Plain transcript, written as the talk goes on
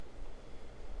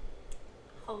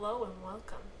Hello and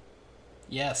welcome.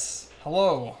 Yes.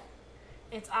 Hello.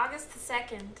 It's August the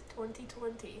 2nd,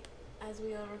 2020, as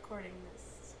we are recording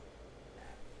this.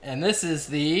 And this is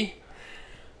the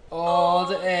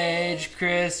Old Age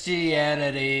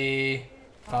Christianity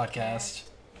podcast.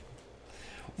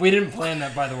 We didn't plan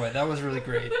that, by the way. That was really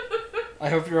great. I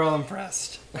hope you're all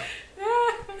impressed.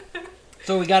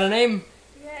 So we got a name.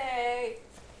 Yay.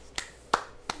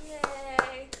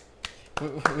 Yay.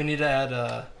 We need to add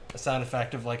a sound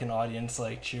effect of like an audience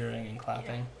like cheering and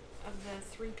clapping. Yeah, of the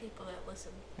 3 people that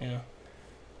listen. Yeah.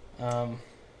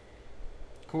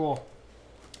 Cool.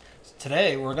 So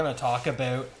today we're going to talk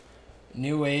about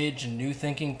New Age and New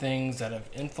Thinking things that have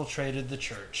infiltrated the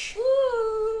church.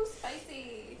 Woo!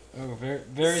 Spicy. Oh,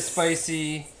 very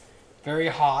spicy, very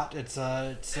hot. It's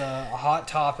a hot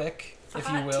topic, if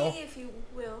you will. Hot tea, if you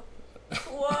will.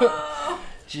 Whoa!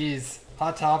 Jeez,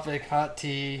 hot topic, hot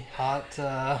tea, hot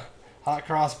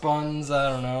cross buns. I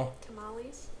don't know.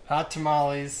 Tamales. Hot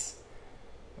tamales.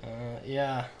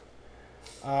 Yeah.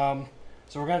 So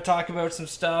we're going to talk about some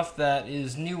stuff that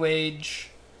is New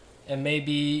Age, and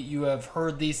maybe you have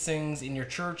heard these things in your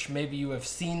church, maybe you have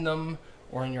seen them,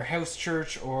 or in your house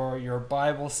church, or your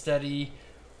Bible study,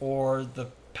 or the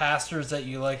pastors that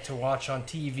you like to watch on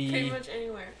TV. Pretty much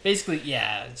anywhere. Basically,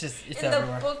 yeah, it's in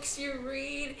everywhere. The books you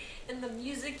read, and the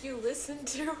music you listen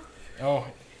to. Oh,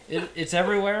 it's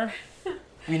everywhere.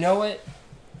 We know it.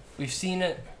 We've seen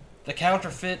it. The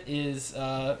counterfeit is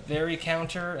very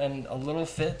counter and a little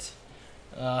fit.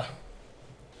 I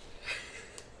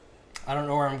don't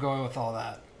know where I'm going with all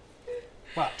that.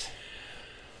 But,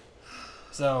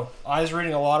 so, I was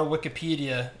reading a lot of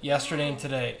Wikipedia yesterday and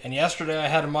today. And yesterday I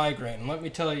had a migraine. And let me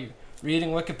tell you,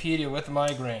 reading Wikipedia with a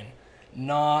migraine,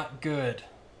 not good.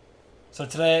 So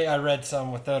today I read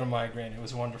some without a migraine. It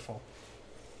was wonderful.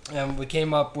 And we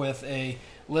came up with a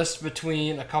list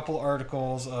between a couple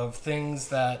articles of things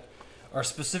that are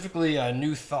specifically a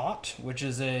new thought, which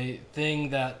is a thing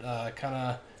that kind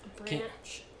of...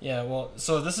 Branch. Yeah, well,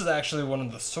 so this is actually one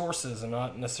of the sources and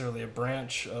not necessarily a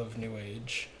branch of New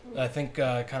Age. I think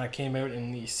kind of came out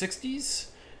in the 60s,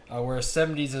 whereas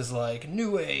 70s is like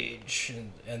New Age,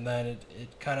 and then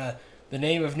it kind of... The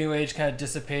name of New Age kind of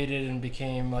dissipated and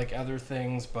became like other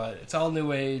things, but it's all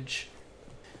New Age.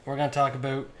 We're going to talk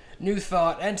about New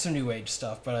Thought and some New Age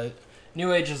stuff, but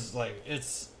New Age is like,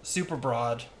 it's super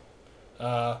broad.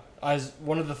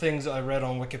 One of the things I read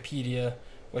on Wikipedia,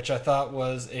 which I thought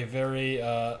was a very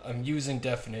amusing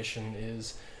definition,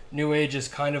 is New Age is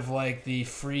kind of like the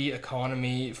free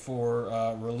economy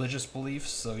for religious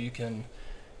beliefs, so you can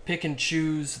pick and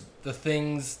choose the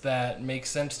things that make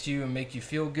sense to you and make you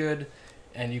feel good,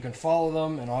 and you can follow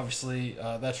them, and obviously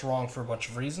that's wrong for a bunch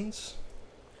of reasons.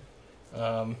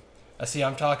 I see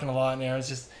I'm talking a lot, and Erin's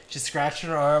just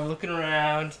scratching her arm, looking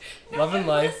around, loving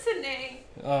life.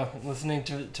 Listening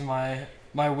to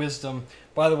my wisdom.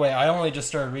 By the way, I only just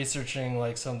started researching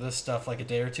like some of this stuff like a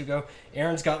day or two ago.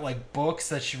 Erin's got like books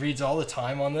that she reads all the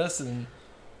time on this, and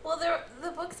well,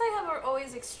 the books I have are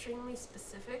always extremely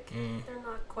specific. They're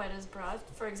not quite as broad.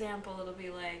 For example, it'll be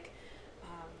like,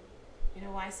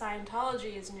 why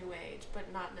Scientology is New Age,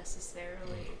 but not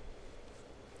necessarily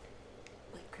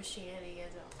like Christianity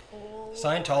as a whole.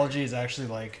 Scientology is actually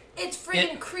like... It's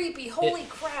freaking creepy. Holy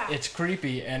crap. It's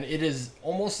creepy, and it is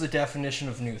almost the definition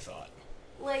of New Thought.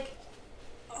 Like,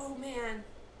 oh man.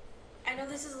 I know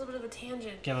this is a little bit of a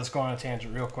tangent. Okay, let's go on a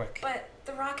tangent real quick. But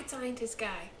the rocket scientist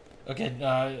guy. Okay,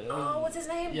 what's his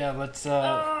name? Yeah, let's,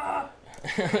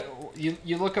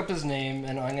 you look up his name,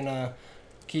 and I'm gonna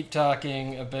keep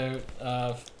talking about,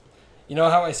 you know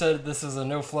how I said this is a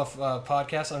no-fluff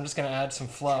podcast? I'm just gonna add some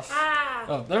fluff.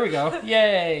 Oh, there we go.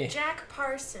 Yay! Jack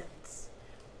Parsons.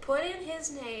 Put in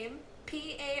his name,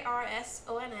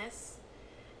 Parsons,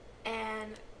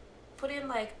 and put in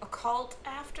like occult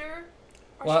after.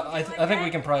 Well, I think we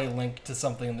can probably link to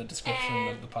something in the description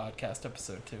of the podcast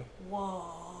episode too.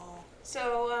 Whoa.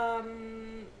 So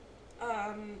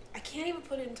I can't even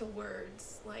put into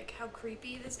words like how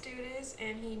creepy this dude is,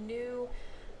 and he knew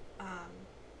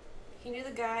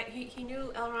the guy. He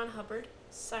knew L. Ron Hubbard,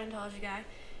 Scientology guy,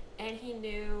 and he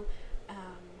knew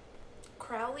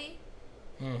Crowley,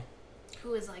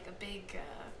 who is like a big.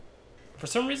 For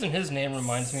some reason, his name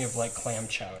reminds me of like clam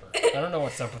chowder. I don't know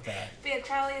what's up with that. But yeah,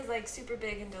 Crowley is like super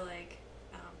big into like.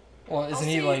 Well, isn't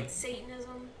he like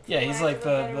Satanism? Yeah, he's like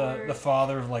the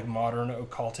father of like modern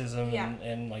occultism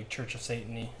and like Church of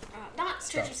Satan-y. Not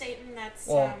stuff. Church of Satan. That's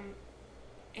well,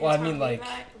 I mean like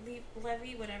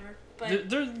Levy, whatever. But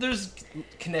there's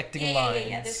connecting lines.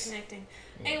 Yeah, there's connecting.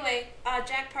 Anyway,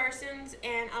 Jack Parsons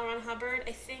and L. Ron Hubbard.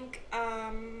 I think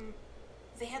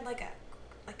they had like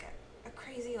a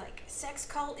crazy like sex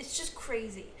cult. It's just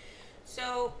crazy.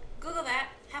 So Google that.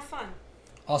 Have fun.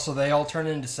 Also, they all turn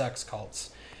into sex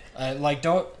cults. I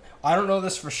don't know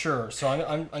this for sure, so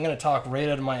I'm gonna talk right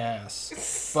out of my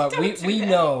ass. But we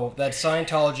know that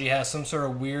Scientology has some sort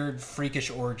of weird, freakish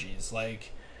orgies.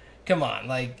 Like, come on,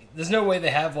 like, there's no way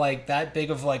they have like that big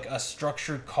of like a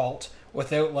structured cult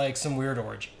without like some weird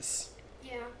orgies.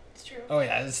 Yeah, it's true. Oh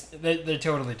yeah, they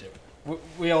totally do.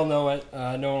 We all know it.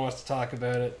 No one wants to talk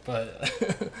about it, but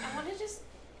I want to just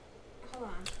hold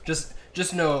on.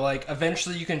 Just know, like,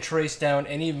 eventually you can trace down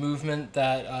any movement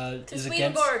that is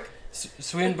against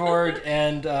Swedenborg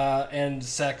and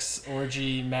sex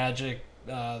orgy magic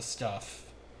stuff.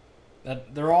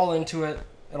 That they're all into it.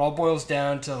 It all boils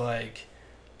down to like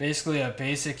basically a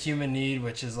basic human need,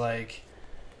 which is like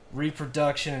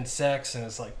reproduction and sex, and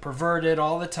it's like perverted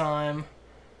all the time.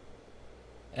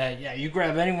 Yeah, you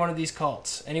grab any one of these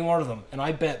cults, any one of them, and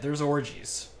I bet there's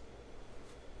orgies.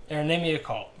 Aaron, name me a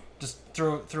cult. Just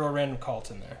throw a random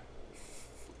cult in there.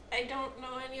 I don't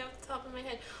know any off the top of my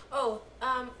head. Oh,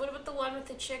 what about the one with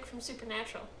the chick from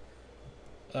Supernatural?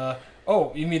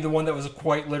 Oh, you mean the one that was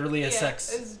quite literally a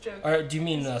sex? Yeah, it was a joke. Or, do you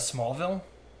mean Smallville?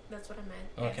 That's what I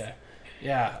meant. Okay.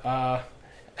 Yes. Yeah.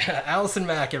 Allison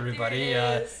Mack, everybody,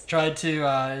 tried to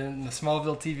in the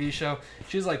Smallville TV show.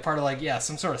 She was like part of like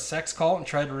some sort of sex cult and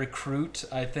tried to recruit.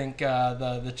 I think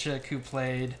the chick who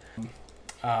played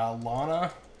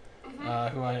Lana, who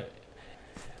I.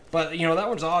 But, that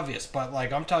one's obvious. But,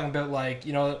 like, I'm talking about, like,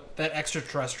 that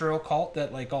extraterrestrial cult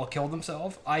that, like, all killed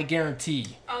themselves. I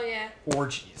guarantee. Oh, yeah.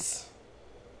 Orgies.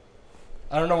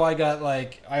 I don't know why I got,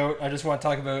 like, I just want to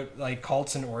talk about, like,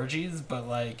 cults and orgies, but,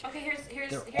 like... Okay, here's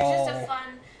just a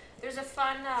fun...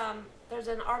 There's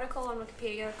an article on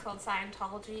Wikipedia called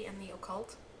Scientology and the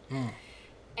Occult.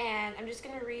 And I'm just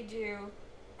going to read you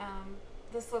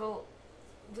this little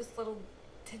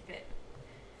tidbit.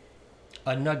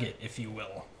 A nugget, if you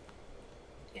will.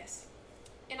 Yes.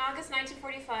 In August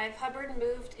 1945, Hubbard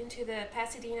moved into the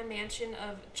Pasadena mansion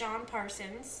of John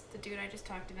Parsons, the dude I just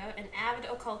talked about, an avid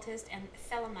occultist and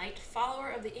Thelemite, follower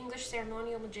of the English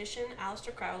ceremonial magician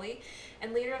Aleister Crowley,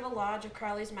 and leader of a lodge of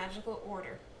Crowley's magical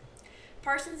order.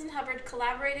 Parsons and Hubbard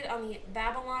collaborated on the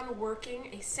Babylon Working,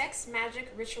 a sex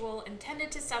magic ritual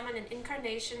intended to summon an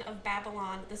incarnation of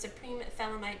Babylon, the supreme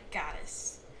Thelemite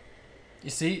goddess. You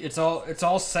see, it's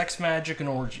all sex, magic, and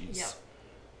orgies.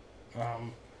 Yep.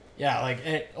 Yeah,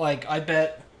 like I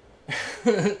bet.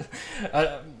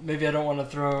 Maybe I don't want to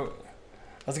throw. I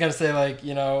was gonna say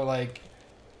like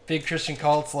big Christian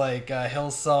cults like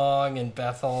Hillsong and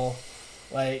Bethel.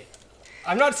 Like,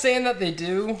 I'm not saying that they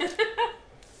do,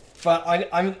 but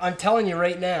I'm telling you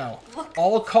right now,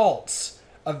 all cults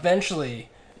eventually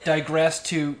digress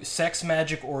to sex,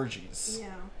 magic, orgies.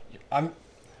 Yeah.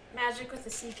 Magic with a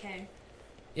CK.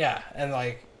 Yeah, and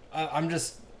like I'm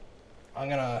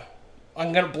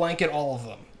gonna blanket all of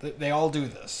them. They all do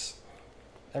this.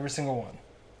 Every single one.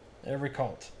 Every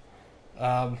cult.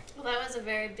 Well, that was a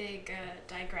very big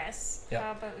digress.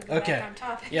 Yeah. But we go back on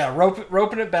topic. Yeah,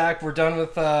 roping it back. We're done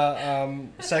with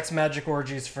sex, magic,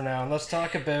 orgies for now. And let's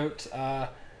talk about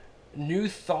New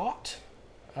Thought.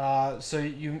 So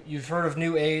you've heard of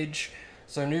New Age.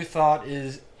 So New Thought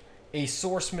is a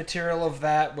source material of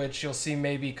that, which you'll see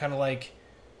maybe kind of like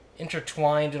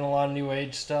intertwined in a lot of New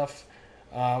Age stuff.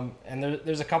 And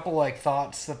there's a couple like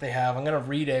thoughts that they have. I'm going to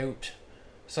read out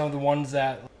some of the ones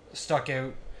that stuck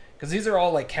out, because these are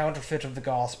all like counterfeit of the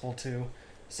gospel too.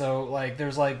 So like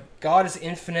there's like God is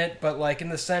infinite, but like in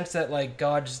the sense that like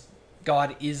God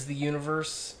is the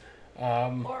universe.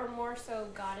 Or more so,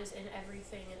 God is in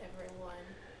everything and everyone.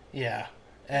 Yeah.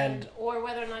 And or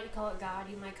whether or not you call it God,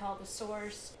 you might call it the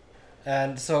source.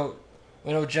 And so,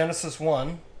 Genesis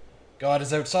 1, God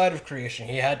is outside of creation.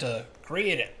 He had to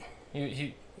create it.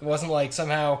 He it wasn't like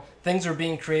somehow things were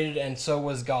being created and so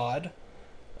was God.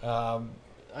 I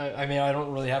mean, I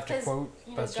don't really have to quote,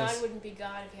 but God wouldn't be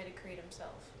God if he had to create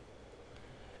himself.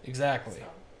 Exactly. So.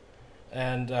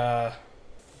 And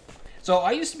so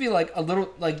I used to be like a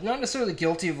little, like, not necessarily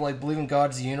guilty of like believing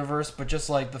God's the universe, but just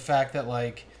like the fact that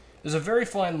like there's a very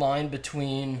fine line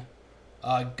between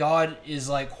God is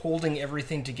like holding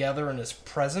everything together and is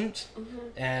present,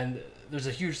 and there's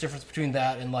a huge difference between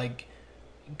that and like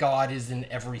God is in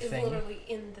everything. Is literally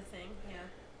in the thing, yeah.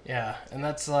 Yeah, and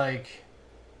that's like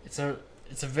it's a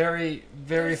very,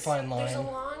 very fine line. There's a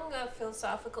long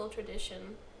philosophical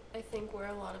tradition, I think, where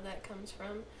a lot of that comes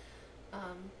from.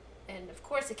 And of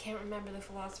course I can't remember the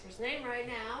philosopher's name right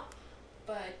now,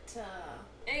 but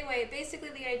anyway, basically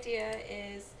the idea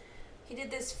is he did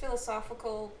this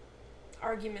philosophical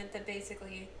argument that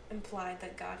basically implied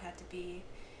that God had to be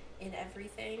in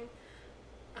everything.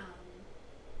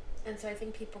 And so I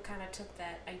think people kind of took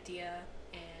that idea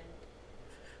and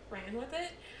ran with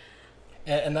it.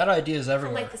 And that idea is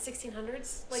everywhere. From like the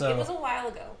 1600s. Like, it was a while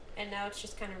ago, and now it's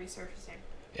just kind of resurfacing.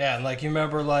 Yeah, and like, you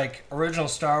remember, like, original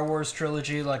Star Wars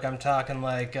trilogy, like, I'm talking,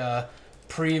 like,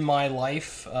 pre My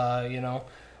Life, you know,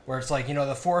 where it's like, you know,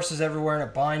 the Force is everywhere and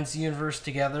it binds the universe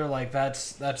together. Like,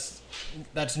 that's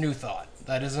New Thought.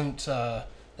 That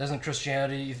isn't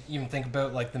Christianity. You even think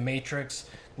about, like, the Matrix.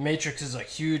 The Matrix is a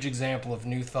huge example of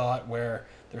New Thought, where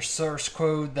there's source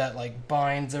code that, like,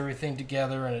 binds everything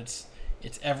together, and it's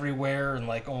everywhere, and,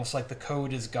 like, almost like the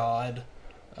code is God.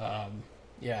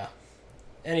 Yeah.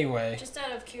 Anyway. Just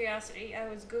out of curiosity, I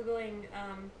was Googling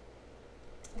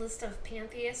list of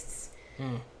pantheists,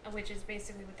 which is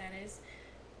basically what that is.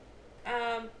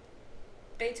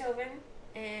 Beethoven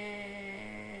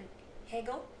and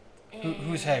Hegel. And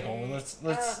who's Hegel? Let's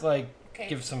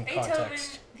give some Beethoven,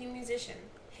 context. the musician.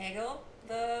 Hegel,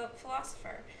 the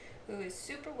philosopher, who is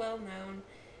super well known,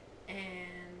 and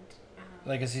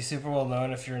like, is he super well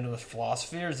known if you're into the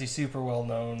philosophy, or is he super well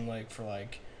known, like, for,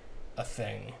 like, a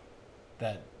thing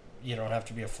that you don't have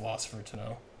to be a philosopher to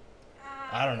know?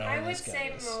 I don't know. I would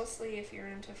say mostly if you're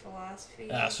into philosophy.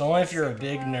 Yeah, so only if you're a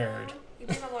big nerd. He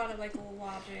did a lot of, like,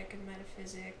 logic and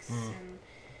metaphysics and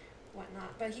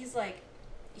whatnot. But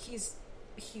he's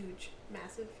huge,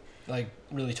 massive. Like,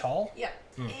 really tall? Yeah.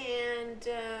 And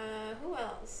who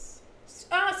else?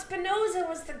 Spinoza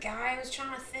was the guy I was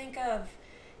trying to think of.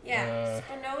 Yeah,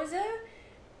 Spinoza.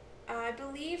 I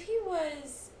believe he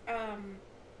was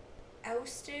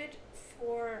ousted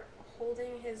for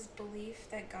holding his belief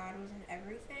that God was in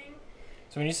everything.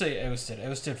 So when you say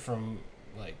ousted from,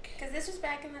 like... Because this was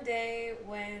back in the day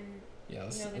when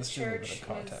let's the do a little church bit of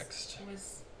context.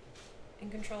 was in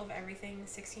control of everything,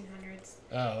 1600s.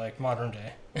 Oh, like modern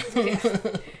day. Yeah.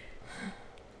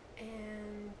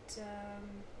 And,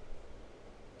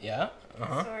 yeah?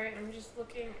 Uh-huh. sorry, I'm just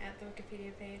looking at the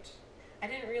Wikipedia page. I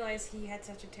didn't realize he had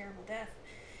such a terrible death.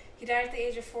 He died at the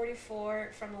age of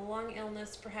 44 from a lung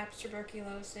illness, perhaps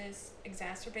tuberculosis,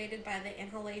 exacerbated by the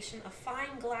inhalation of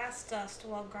fine glass dust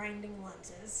while grinding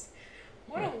lenses.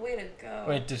 What a way to go.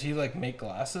 Wait, did he, like, make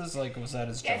glasses? Like, was that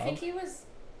his job? I think he was...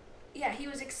 Yeah, he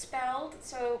was expelled,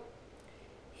 so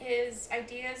his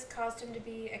ideas caused him to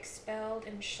be expelled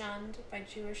and shunned by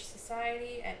Jewish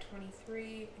society at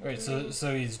 23. Wait,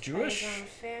 so he's Jewish? By his own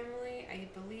family, I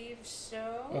believe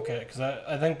so. Okay, because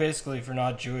I think basically if you're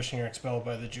not Jewish and you're expelled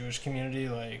by the Jewish community,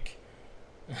 like...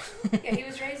 Yeah, he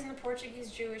was raised in the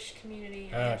Portuguese Jewish community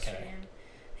in Amsterdam.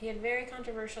 He had very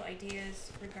controversial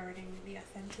ideas regarding the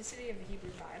authenticity of the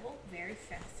Hebrew Bible. Very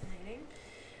fascinating.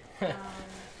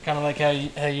 Kind of like how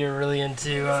you're really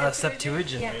into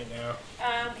Septuagint right now.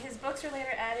 His books were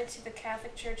later added to the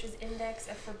Catholic Church's Index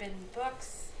of Forbidden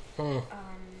Books. And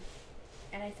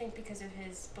I think because of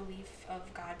his belief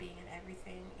of God being in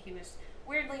everything, he was,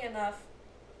 weirdly enough,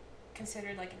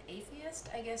 considered like an atheist,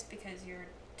 I guess, because you're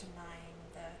denying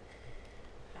the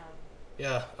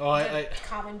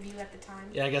common view at the time.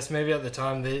 Yeah, I guess maybe at the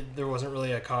time there wasn't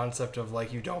really a concept of,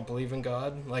 like, you don't believe in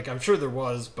God. Like, I'm sure there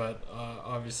was, but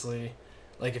obviously,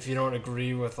 like, if you don't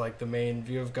agree with, like, the main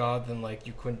view of God, then, like,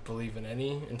 you couldn't believe in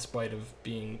any, in spite of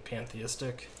being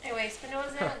pantheistic. Anyway,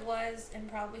 Spinoza was, and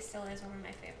probably still is, one of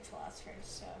my favorite philosophers,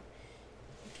 so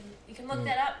you can look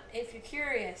that up if you're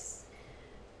curious.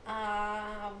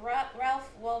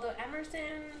 Ralph Waldo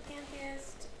Emerson,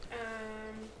 pantheist,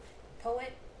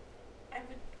 poet.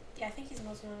 I think he's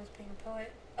most known as being a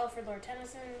poet. Alfred Lord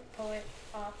Tennyson, poet,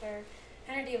 author.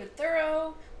 Henry David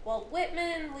Thoreau, Walt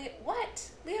Whitman,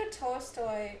 Leo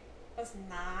Tolstoy was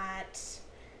not.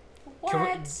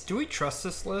 What? Do we trust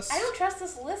this list? I don't trust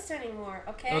this list anymore,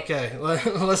 okay? Okay,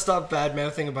 let's stop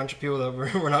bad-mouthing a bunch of people that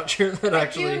we're not sure that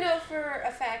actually... I do know for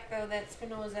a fact, though, that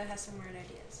Spinoza has some weird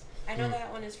ideas. I know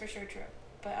that one is for sure true.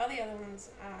 But all the other ones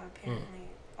apparently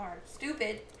are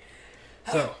stupid.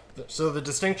 So the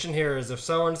distinction here is if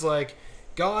someone's like,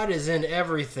 God is in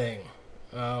everything.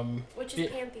 Which is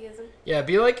pantheism. Yeah,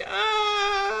 be like,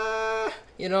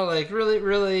 like really,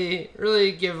 really,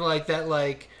 really give like that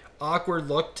like awkward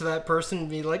look to that person and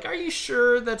be like, are you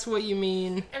sure that's what you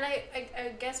mean? And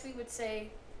I guess we would say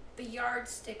the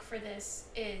yardstick for this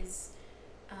is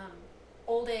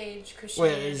old age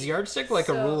Christianity. Wait, is yardstick like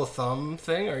a rule of thumb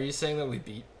thing? Are you saying that we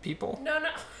beat people? No.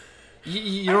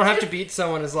 You don't have to beat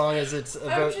someone as long as it's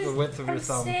about the width of your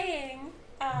thumb. I'm saying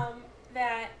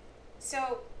that,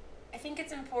 so I think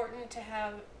it's important to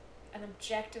have an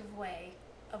objective way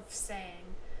of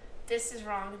saying this is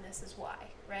wrong and this is why,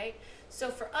 right?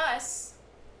 So for us,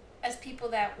 as people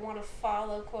that want to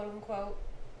follow, quote unquote,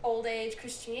 old age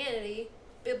Christianity,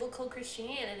 biblical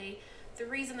Christianity, the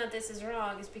reason that this is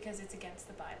wrong is because it's against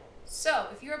the Bible. So,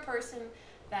 if you're a person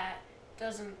that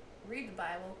doesn't read the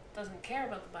Bible, doesn't care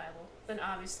about the Bible, then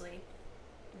obviously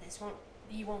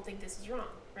you won't think this is wrong,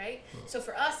 right? So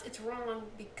for us, it's wrong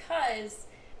because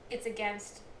it's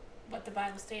against what the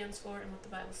Bible stands for and what the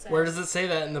Bible says. Where does it say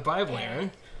that in the Bible,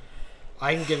 Aaron?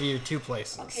 I can give you 2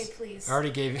 places. Okay, please. I already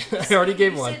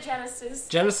gave one. Said Genesis.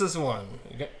 Genesis 1,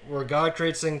 where God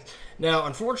creates things. Now,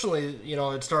 unfortunately,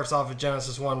 it starts off with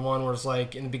Genesis 1:1, where it's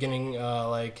like in the beginning,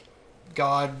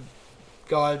 God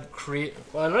create.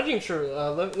 Well, I'm not even sure.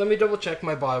 Let me double check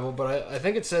my Bible, but I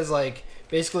think it says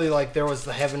basically there was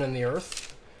the heaven and the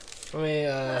earth. Let me. In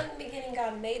the beginning,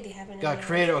 God made the heaven and the earth. God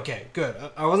created. Okay, good.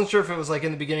 I wasn't sure if it was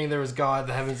in the beginning there was God,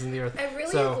 the heavens and the earth. I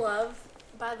really love,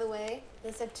 by the way,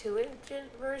 the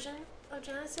Septuagint version of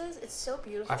Genesis. It's so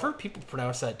beautiful. I've heard people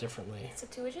pronounce that differently.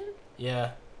 Septuagint?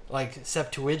 Yeah,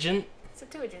 Septuagint.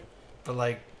 Septuagint.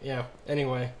 But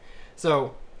anyway,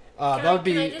 so that would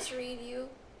be. Can I just read you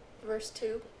verse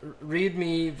 2? Read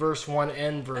me verse 1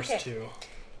 and verse 2.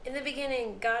 In the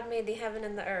beginning, God made the heaven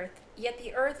and the earth. Yet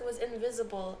the earth was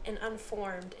invisible and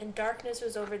unformed, and darkness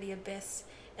was over the abyss,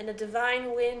 and a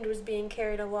divine wind was being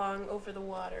carried along over the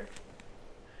water.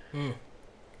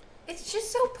 It's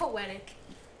just so poetic.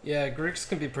 Yeah, Greeks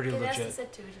can be pretty legit. That's the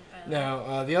Septuagint, by the way.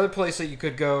 Now, the other place that you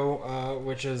could go,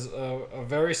 which is a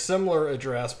very similar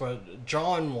address, but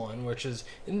John 1, which is,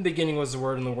 in the beginning was the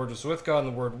Word, and the Word was with God,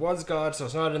 and the Word was God, so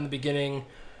it's not in the beginning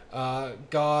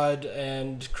God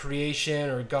and creation,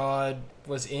 or God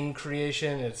was in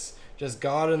creation. It's just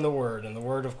God and the Word, and the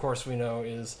Word, of course, we know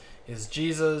is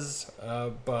Jesus,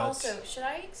 but... Also, should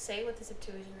I say what the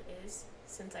Septuagint is,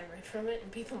 since I read from it,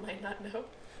 and people might not know?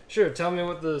 Sure, tell me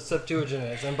what the Septuagint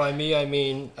is, and by me I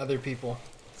mean other people.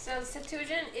 So the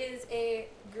Septuagint is a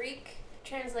Greek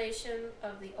translation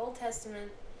of the Old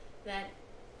Testament that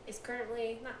is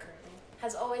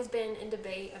has always been in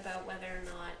debate about whether or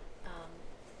not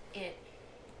it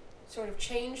sort of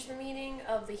changed the meaning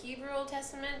of the Hebrew Old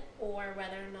Testament, or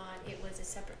whether or not it was a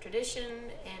separate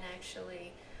tradition and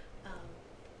actually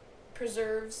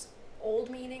preserves old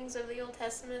meanings of the Old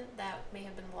Testament that may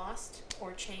have been lost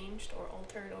or changed or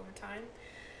altered over time.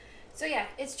 So yeah,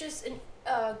 it's just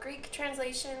a Greek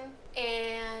translation,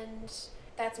 and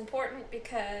that's important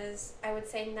because I would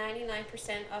say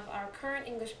 99% of our current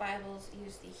English Bibles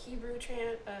use the Hebrew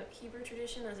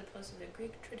tradition as opposed to the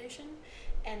Greek tradition,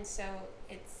 and so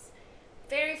it's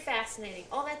very fascinating.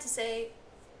 All that to say,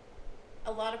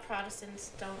 a lot of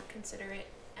Protestants don't consider it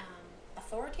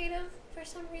authoritative for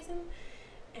some reason,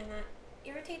 and that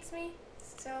irritates me.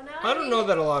 So now I don't know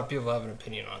that a lot of people have an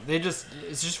opinion on it.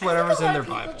 It's just whatever's in their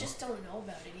Bible. People just don't know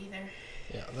about it either.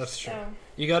 Yeah, that's true. So.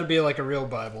 You got to be like a real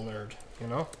Bible nerd,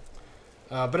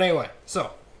 But anyway,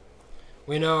 so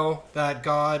we know that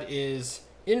God is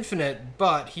infinite,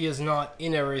 but He is not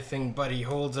in everything, but He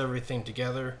holds everything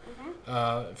together.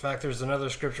 Mm-hmm. In fact, there's another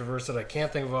scripture verse that I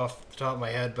can't think of off the top of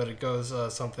my head, but it goes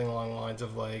something along the lines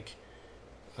of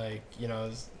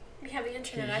we have the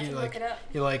internet. I can look it up.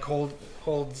 He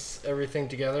holds everything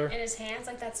together in his hands,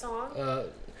 like that song.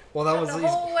 Well, that was the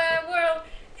whole wide world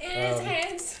in his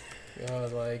hands.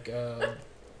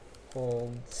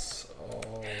 Holds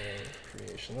all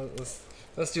creation.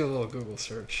 Let's do a little Google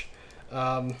search.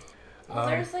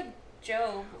 There's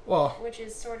Job, which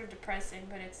is sort of depressing,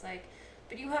 but it's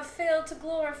but you have failed to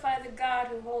glorify the God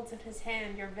who holds in His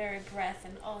hand your very breath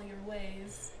and all your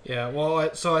ways. Yeah,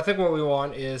 well, so I think what we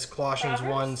want is Colossians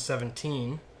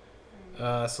 1:17.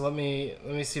 So let me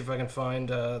see if I can find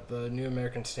the New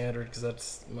American Standard, because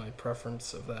that's my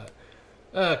preference of that.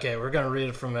 Okay, we're going to read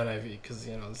it from NIV, because,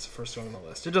 it's the first one on the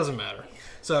list. It doesn't matter.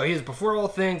 So, He is before all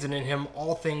things, and in Him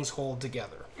all things hold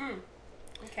together.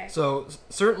 Okay. So,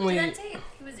 certainly... Did that say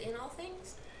He was in all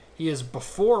things? He is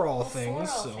before all things.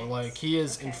 He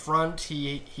is in front.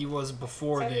 He was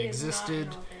before they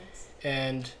existed.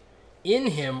 And in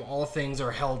Him all things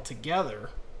are held together.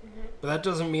 Mm-hmm. But that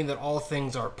doesn't mean that all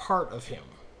things are part of Him.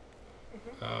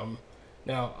 Mm-hmm.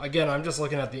 Now, again, I'm just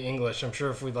looking at the English. I'm sure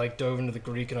if we dove into the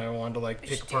Greek and I wanted to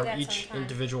pick apart each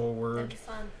individual word. That'd be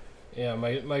fun. Yeah,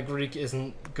 my Greek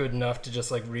isn't good enough to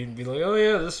just read and be oh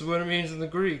yeah, this is what it means in the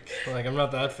Greek. I'm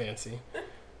not that fancy.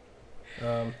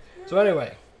 So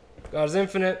anyway, God is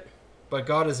infinite, but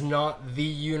God is not the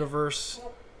universe.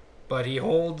 But He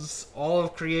holds all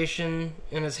of creation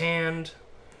in His hand.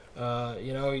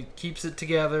 He keeps it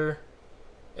together.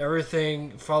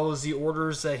 Everything follows the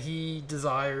orders that He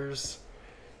desires.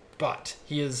 But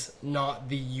He is not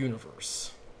the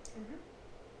universe. Mm-hmm.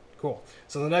 Cool.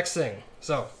 So the next thing. He's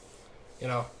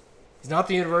not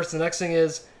the universe. The next thing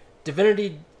is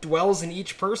divinity dwells in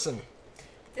each person.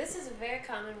 This is a very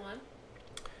common one.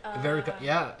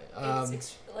 Yeah.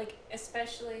 Like,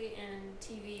 especially in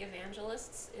TV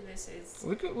evangelists, this is...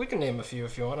 We can name a few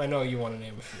if you want. I know you want to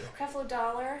name a few. Creflo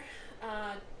Dollar,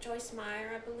 Joyce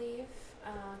Meyer, I believe,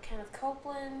 Kenneth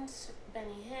Copeland,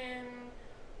 Benny Hinn,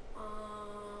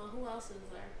 who else is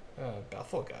there?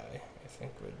 Bethel guy, I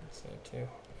think, would say too.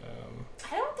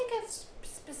 I don't think I've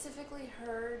specifically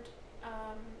heard,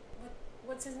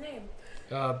 what's his name?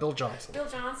 Bill Johnson. Bill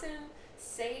Johnson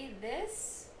say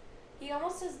this. He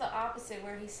almost says the opposite,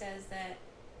 where he says that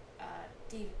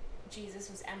Jesus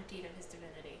was emptied of his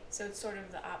divinity. So it's sort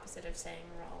of the opposite of saying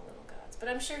we're all little gods. But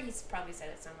I'm sure he's probably said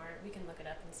it somewhere. We can look it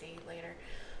up and see later.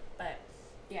 But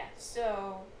yeah,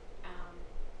 so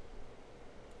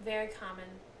very common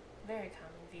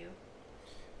view.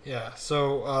 Yeah,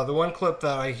 so the one clip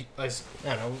that I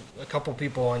don't know, a couple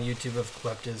people on YouTube have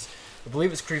clipped is, I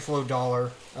believe it's Creflo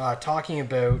Dollar, talking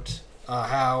about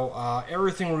how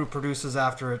everything reproduces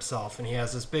after itself. And he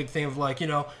has this big thing of like,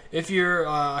 if you're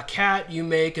a cat, you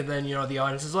make, and then, the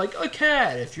audience is like, a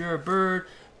cat. If you're a bird,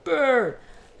 bird.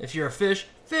 If you're a fish,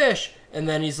 fish. And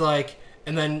then he's like,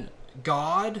 and then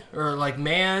God, or like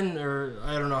man, or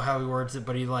I don't know how he words it,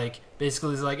 but he like,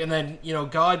 basically is like, and then,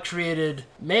 God created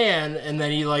man, and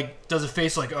then he like does a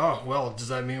face like, oh, well, does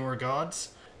that mean we're gods?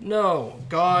 No,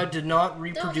 God did not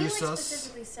reproduce us.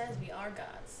 Specifically says we are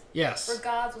gods. Yes. We're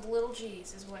gods with little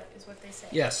g's is what they say.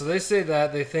 Yeah, so they say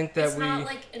that. They think that it's not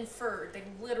like inferred. They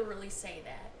literally say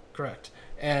that. Correct.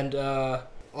 And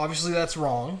obviously that's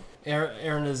wrong.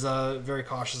 Erin is very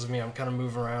cautious of me. I'm kind of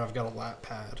moving around. I've got a lap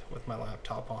pad with my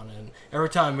laptop on, and every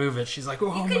time I move it, she's like, "Oh,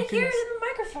 you can hear it in the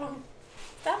microphone.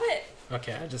 Stop it."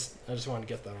 Okay, I just wanted to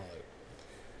get that all out.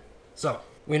 So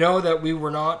we know that we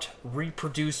were not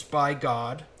reproduced by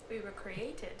God. We were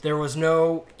created. There was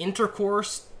no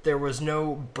intercourse. There was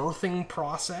no birthing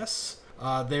process.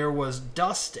 There was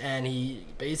dust, and he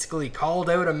basically called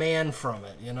out a man from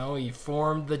it. He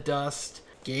formed the dust,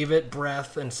 gave it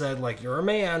breath, and said, like, you're a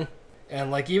man. And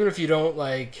like, even if you don't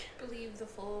believe the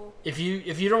full, if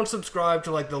you don't subscribe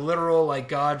to like the literal like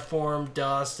God formed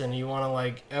dust, and you want to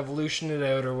like evolution it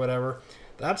out or whatever,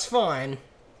 that's fine.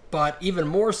 But even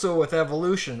more so with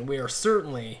evolution, we are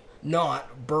certainly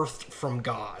not birthed from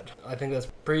God. I think that's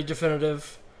pretty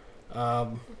definitive.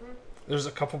 There's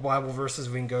a couple Bible verses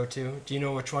we can go to. Do you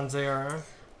know which ones they are?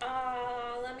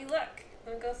 Let me look.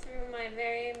 Let me go through my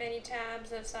very many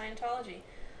tabs of Scientology.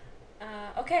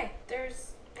 Okay,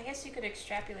 I guess you could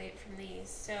extrapolate from these.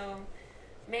 So,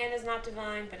 man is not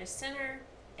divine but a sinner,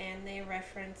 and they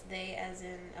reference they as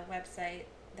in a website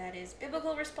that is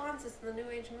biblical responses to the New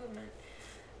Age movement.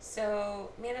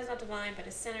 So, man is not divine but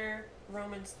a sinner,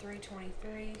 Romans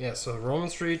 3:23. Yeah, so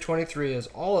Romans 3:23 is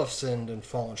all have sinned and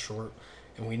fallen short.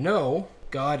 And we know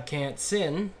God can't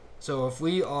sin, so if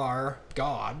we are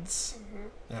gods,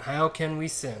 then how can we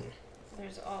sin?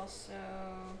 There's also,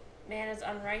 man is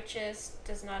unrighteous,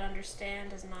 does not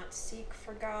understand, does not seek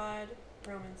for God,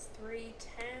 Romans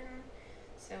 3:10.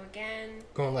 So again...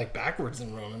 Going like backwards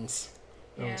in Romans.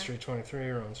 Romans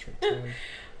 3:23, Romans 3:10.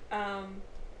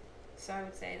 So I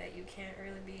would say that you can't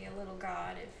really be a little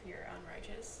god if you're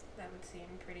unrighteous. That would seem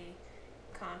pretty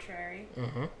contrary.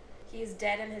 Mm-hmm. He is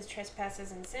dead in his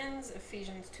trespasses and sins,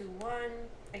 Ephesians 2:1.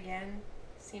 Again,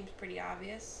 seems pretty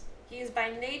obvious. He is by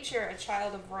nature a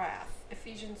child of wrath,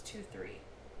 Ephesians 2:3.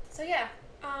 So yeah,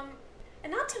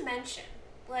 and not to mention,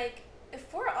 like,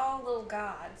 if we're all little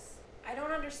gods, I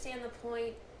don't understand the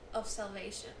point of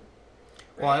salvation.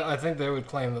 Right? Well, I think they would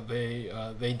claim that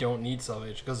they don't need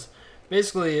salvation, because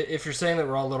basically, if you're saying that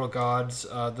we're all little gods,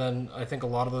 then I think a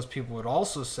lot of those people would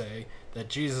also say that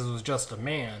Jesus was just a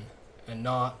man and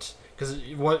not... Because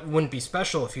it wouldn't be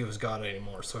special if he was God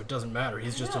anymore, so it doesn't matter.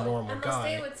 He's just a normal guy. Unless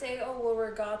they would say, oh, well,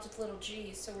 we're gods with little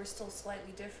g's, so we're still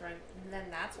slightly different. And then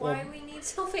that's why we need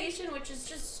salvation, which is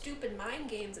just stupid mind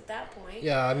games at that point.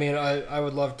 Yeah, I mean, I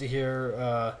would love to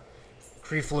hear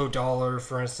Creflo Dollar,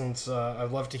 for instance. I'd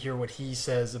love to hear what he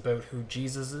says about who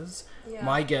Jesus is. Yeah.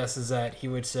 My guess is that he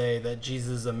would say that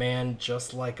Jesus is a man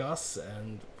just like us,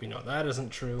 and we know that isn't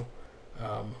true.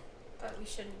 But we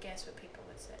shouldn't guess what people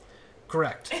would say.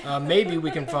 Correct. Maybe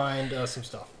we can find some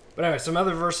stuff. But anyway, some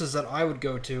other verses that I would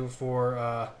go to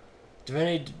for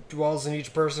divinity dwells in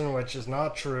each person, which is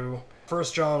not true. 1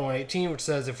 John 1:18, which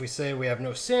says, if we say we have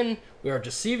no sin, we are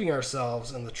deceiving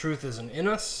ourselves, and the truth isn't in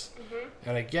us. Mm-hmm.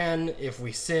 And again, if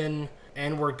we sin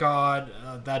and we're God,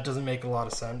 that doesn't make a lot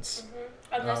of sense.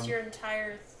 Mm-hmm. Unless your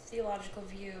entire theological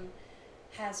view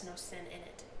has no sin in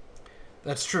it.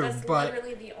 That's true, That's but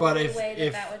literally the but only if way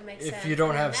that would make sense. If you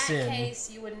don't have sin, in that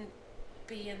case, you wouldn't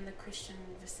be in the Christian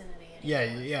vicinity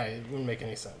anymore. Yeah, it wouldn't make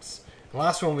any sense. The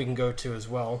last one we can go to as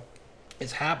well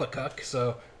is Habakkuk.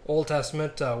 So Old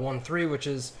Testament 1:3, which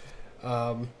is,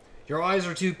 your eyes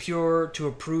are too pure to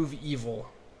approve evil,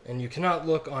 and you cannot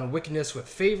look on wickedness with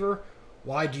favor.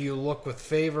 Why do you look with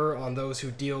favor on those who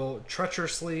deal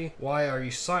treacherously? Why are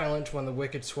you silent when the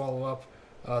wicked swallow up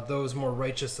those more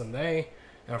righteous than they?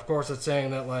 And of course it's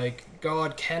saying that, like,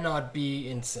 God cannot be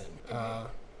in sin.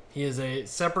 He is a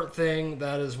separate thing.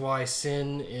 That is why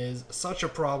sin is such a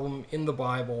problem in the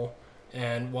Bible,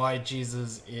 and why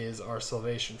Jesus is our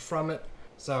salvation from it.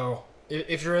 So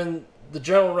if you're in the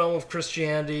general realm of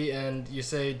Christianity and you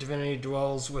say divinity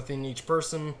dwells within each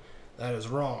person, that is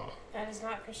wrong. That is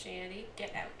not Christianity.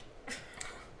 Get out.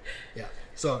 Yeah.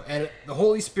 So, and the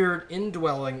Holy Spirit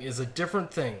indwelling is a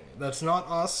different thing. That's not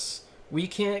us. We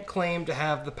can't claim to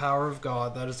have the power of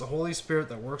God. That is the Holy Spirit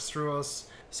that works through us.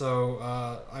 So,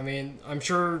 I mean, I'm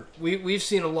sure we've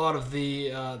seen a lot of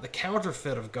the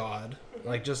counterfeit of God,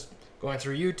 like just going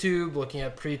through YouTube, looking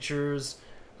at preachers,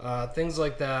 things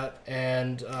like that,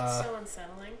 and so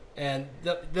unsettling. And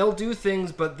they'll do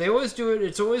things, but they always do it.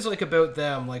 It's always like about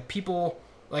them. Like people,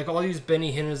 like I'll use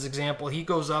Benny Hinn as an example. He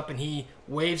goes up and he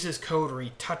waves his coat or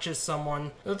he touches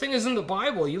someone. The thing is, in the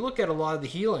Bible, you look at a lot of the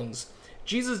healings,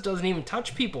 Jesus doesn't even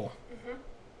touch people. Mm-hmm.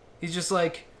 He's just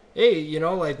like, hey, you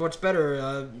know, like what's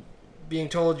better, being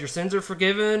told your sins are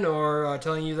forgiven or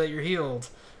telling you that you're healed?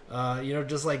 You know,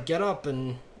 just like get up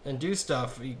and do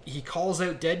stuff. He calls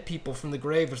out dead people from the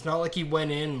grave. It's not like he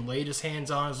went in and laid his hands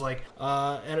on. It's like,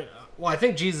 I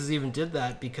think Jesus even did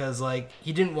that because, like,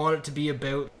 he didn't want it to be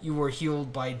about you were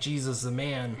healed by Jesus the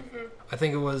man. Mm-hmm. I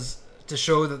think it was to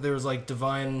show that there was, like,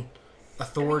 divine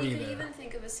authority there. You could even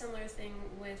think of a similar thing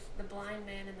with the blind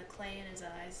man and the clay in his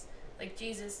eyes. Like,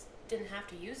 Jesus didn't have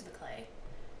to use the clay,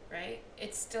 right?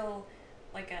 It's still,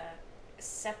 like, a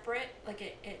separate, like,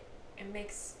 it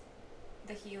makes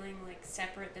the healing like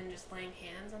separate than just laying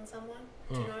hands on someone.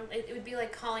 Do you know what I mean? It would be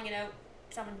like calling it out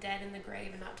someone dead in the grave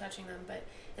and not touching them, but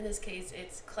in this case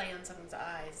it's clay on someone's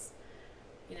eyes,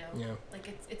 you know. Yeah, like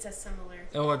it's a similar.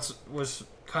 And what's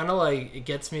kind of like it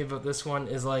gets me about this one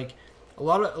is like a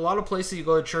lot of places you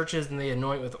go to churches and they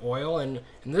anoint with oil, and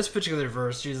in this particular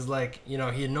verse Jesus, like, you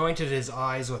know, he anointed his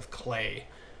eyes with clay.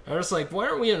 I'm just like, why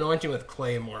aren't we anointing with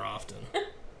clay more often?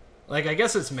 Like, I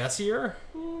guess it's messier.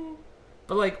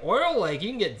 But, like, oil, like, you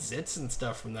can get zits and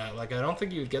stuff from that. Like, I don't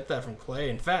think you would get that from clay.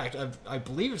 In fact, I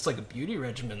believe it's like a beauty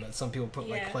regimen that some people put,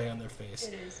 like, clay on their face.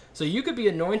 It is. So you could be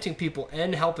anointing people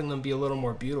and helping them be a little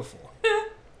more beautiful.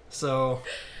 So...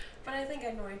 But I think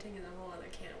anointing is a whole other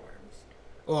can of worms.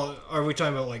 Well, are we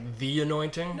talking about, like, the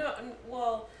anointing? No,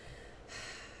 well,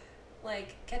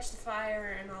 like, Catch the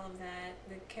Fire and all of that,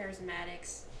 the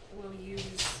charismatics will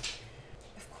use...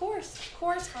 Of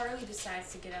course, Harley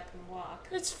decides to get up and walk.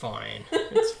 It's fine.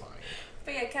 It's fine.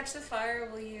 But yeah, Catch the Fire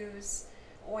will use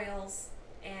oils,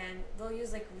 and they'll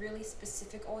use like really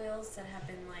specific oils that have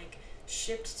been like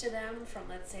shipped to them from,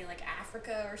 let's say, like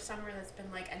Africa or somewhere that's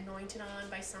been like anointed on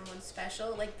by someone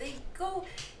special. Like they go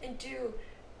and do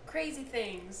crazy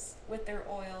things with their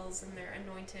oils and their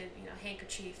anointed, you know,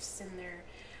 handkerchiefs and their,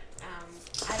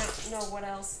 I don't know what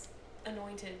else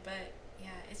anointed, but yeah,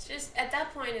 it's just at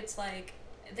that point it's like.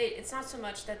 It's not so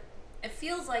much that it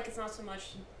feels like it's not so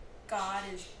much God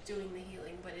is doing the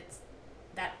healing, but it's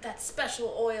that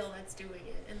special oil that's doing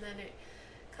it, and then it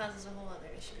causes a whole other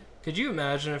issue. Could you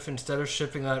imagine if instead of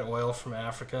shipping that oil from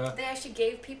Africa, they actually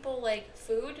gave people like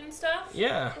food and stuff?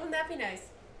 Yeah. Wouldn't that be nice?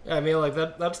 Yeah, I mean, like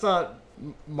that's not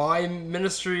my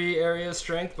ministry area of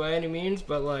strength by any means,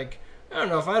 but like I don't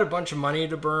know, if I had a bunch of money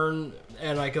to burn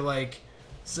and I could like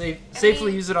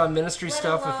safely use it on ministry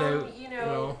stuff without you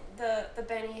know the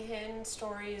Benny Hinn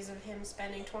stories of him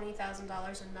spending $20,000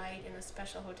 a night in a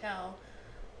special hotel.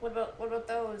 What about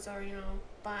those? Or, you know,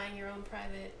 buying your own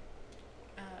private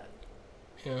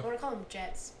I want to call them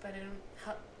jets, but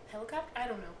helicopter? I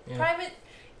don't know. Yeah. Private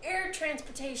air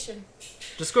transportation.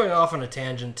 Just going off on a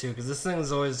tangent too, because this thing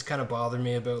has always kind of bothered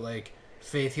me about like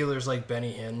faith healers like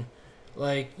Benny Hinn.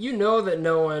 Like, you know that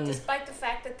no one... Despite the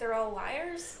fact that they're all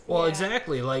liars? Well, yeah.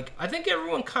 Exactly. Like, I think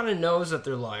everyone kind of knows that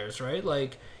they're liars, right?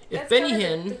 Like, if that's Benny kind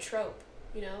Hinn... of the trope,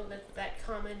 you know, that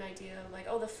common idea of, like,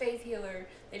 oh, the faith healer,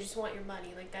 they just want your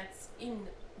money. Like, that's in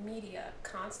media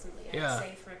constantly, I'd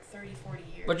say, for like 30, 40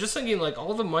 years. But just thinking, like,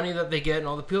 all the money that they get and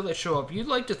all the people that show up, you'd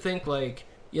like to think, like,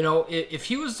 you know, if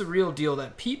he was the real deal,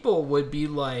 that people would be,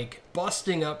 like,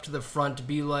 busting up to the front to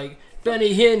be like,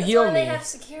 Benny Hinn, heal me. That's why they have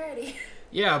security.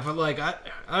 Yeah, but, like, I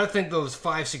don't think those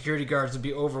 5 security guards would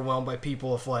be overwhelmed by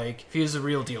people if he was the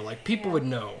real deal. Like, people would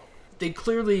know. They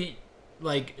clearly,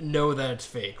 like, know that it's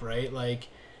fake, right? Like,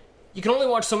 you can only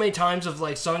watch so many times of,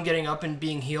 like, someone getting up and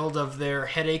being healed of their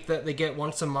headache that they get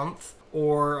once a month,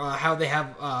 or how they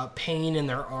have pain in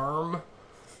their arm,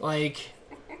 Like...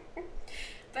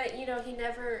 But he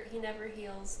never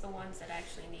heals the ones that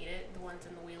actually need it, the ones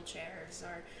in the wheelchairs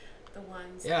or the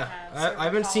ones that have I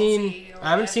haven't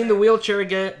seen the wheelchair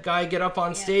guy get up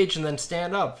on stage and then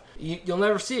stand up. You'll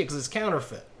never see it because it's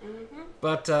counterfeit. Mm-hmm.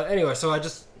 But anyway, so that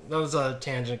was a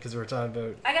tangent because we were talking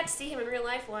about. I got to see him in real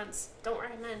life once. Don't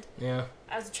recommend. Yeah.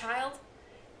 As a child,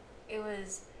 it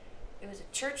was a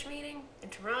church meeting in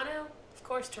Toronto, of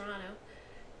course Toronto,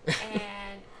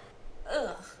 and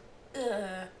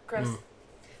gross. Mm.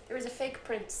 There was a fake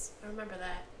prince. I remember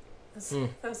that.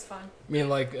 That was fun. You mean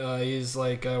like he's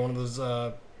like one of those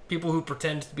people who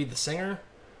pretend to be the singer?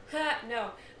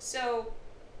 No. So,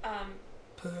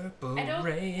 Purple I don't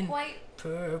rain.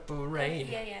 Purple rain.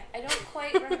 Yeah. I don't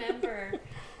quite remember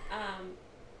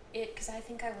it because I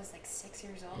think I was like 6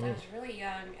 years old. I was really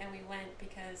young, and we went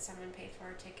because someone paid for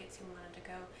our tickets who wanted to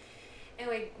go.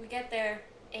 Anyway, we get there,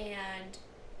 and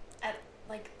at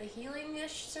like the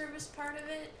healing-ish service part of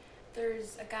it,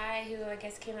 there's a guy who I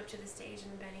guess came up to the stage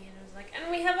in Benny and was like, and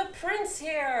we have a prince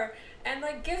here, and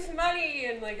like give money,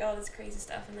 and like all this crazy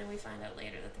stuff. And then we find out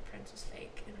later that the prince was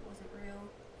fake and it wasn't real.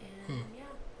 And yeah,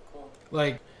 cool.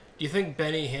 Like, do you think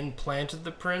Benny Hinn planted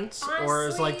the prince? Honestly, or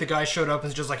is like the guy showed up and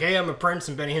is just like, hey, I'm a prince,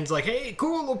 and Benny Hinn's like, hey,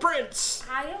 cool, a prince?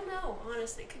 I don't know,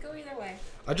 honestly. It could go either way.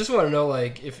 I just want to know,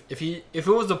 like, if it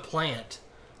was a plant,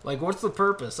 like, what's the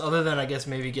purpose? Other than, I guess,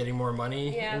 maybe getting more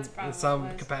money in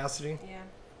some capacity? Yeah.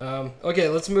 Okay,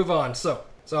 let's move on. So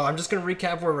I'm just going to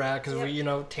recap where we're at because we,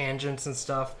 tangents and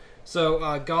stuff.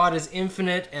 So God is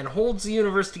infinite and holds the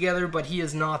universe together, but he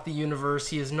is not the universe.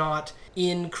 He is not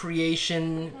in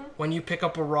creation. Mm-hmm. When you pick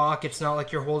up a rock, it's not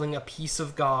like you're holding a piece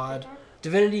of God. Mm-hmm.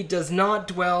 Divinity does not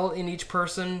dwell in each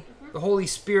person. Mm-hmm. The Holy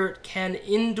Spirit can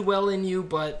indwell in you,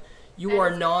 but you are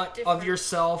not of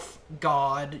yourself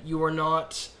God. You are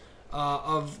not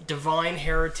of divine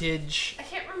heritage. I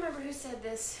can't remember who said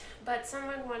this, but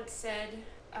someone once said,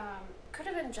 could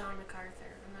have been John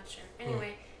MacArthur, I'm not sure.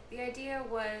 Anyway, the idea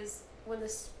was when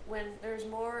there's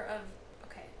more of,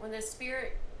 when the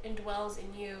Spirit indwells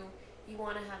in you, you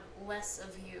want to have less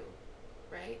of you,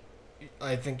 right?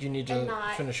 I think you need to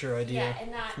finish your idea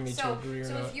for me to agree or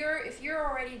not. So if you're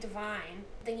already divine,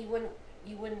 then you wouldn't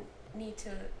need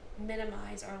to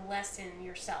minimize or lessen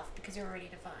yourself because you're already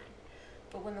divine.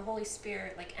 But when the Holy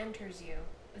Spirit enters you,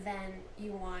 then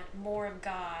you want more of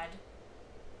God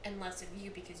and less of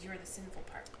you because you're the sinful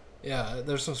part. Yeah,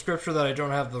 there's some scripture that I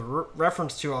don't have the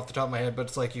reference to off the top of my head, but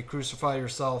it's like you crucify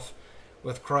yourself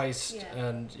with Christ,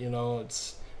 and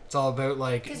it's all about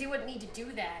because you wouldn't need to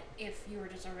do that if you were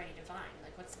just already divine.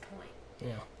 Like, what's the point?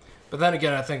 Yeah, but then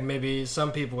again, I think maybe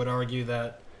some people would argue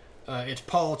that it's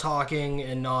Paul talking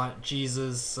and not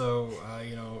Jesus. So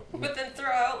But then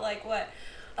throw out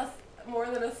more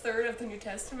than a third of the New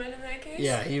Testament in that case.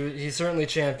 Yeah, he certainly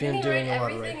championed doing a lot of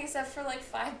right. He read everything except for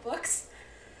 5 books.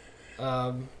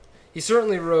 He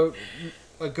certainly wrote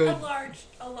a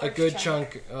good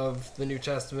chunk of the New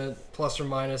Testament, plus or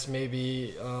minus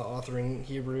maybe authoring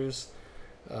Hebrews.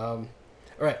 All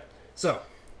right, so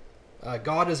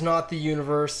God is not the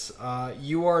universe.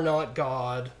 You are not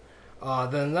God.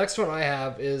 Then the next one I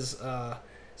have is so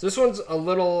this one's a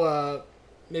little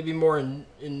maybe more in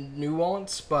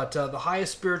nuance, but the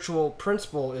highest spiritual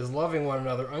principle is loving one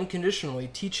another unconditionally,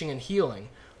 teaching and healing,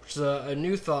 which is a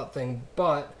new thought thing,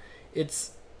 but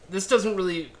this doesn't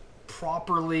really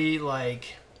properly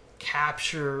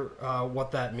capture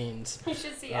what that means. You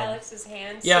should see Alex's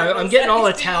hands. Yeah, I'm getting all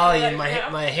Italian.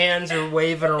 My hands are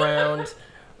waving around.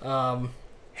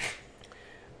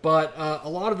 But a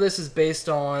lot of this is based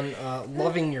on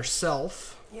loving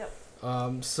yourself. Yep.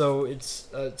 So it's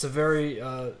a very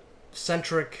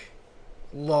centric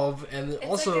love, and it's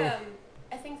also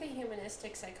I think the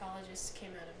humanistic psychologists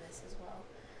came out of this as well.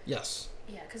 Yes.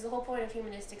 Yeah, because the whole point of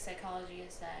humanistic psychology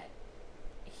is that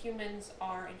humans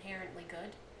are inherently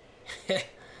good.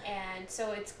 And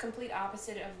so it's complete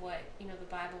opposite of what, the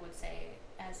Bible would say,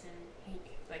 as in,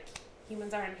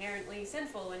 humans are inherently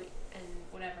sinful and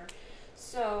whatever.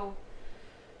 So,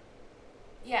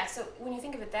 yeah, so when you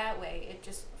think of it that way, it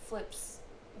just flips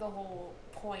the whole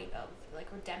point of,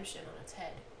 redemption on its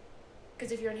head.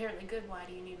 Because if you're inherently good, why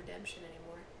do you need redemption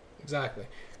anymore? Exactly.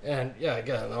 And, yeah,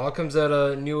 again, it all comes out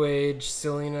of New Age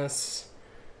silliness.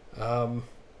 The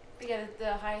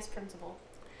highest principle.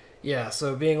 Yeah,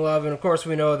 so being love, and of course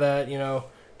we know that,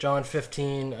 John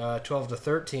 15, 12 to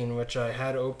 13, which I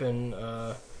had open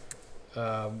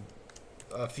a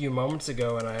few moments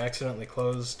ago, and I accidentally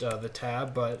closed the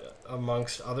tab, but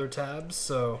amongst other tabs,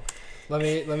 so let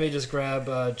me just grab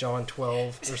John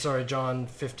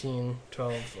 15,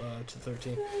 12 to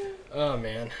 13. Oh,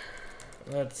 man.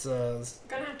 That's... Gonna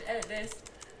have to edit this.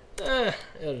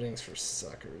 Editing's for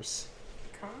suckers.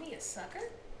 Call me a sucker?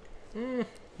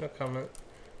 No comment.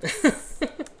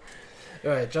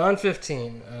 Alright, John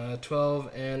 15,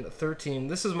 12 and 13.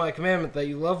 This is my commandment, that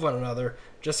you love one another,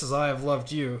 just as I have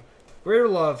loved you. Greater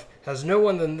love has no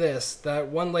one than this, that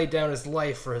one laid down his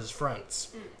life for his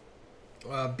friends.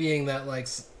 Being that, like,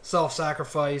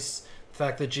 self-sacrifice, the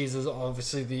fact that Jesus is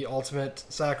obviously the ultimate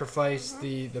sacrifice,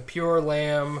 the pure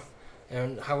lamb,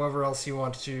 and however else you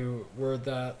want to word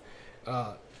that.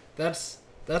 That's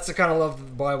the kind of love that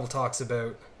the Bible talks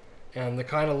about. And the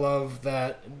kind of love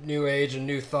that New Age and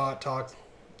New Thought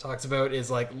talks about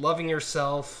is like loving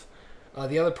yourself.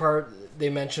 The other part they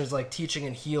mention is like teaching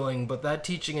and healing, but that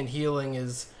teaching and healing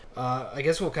is, I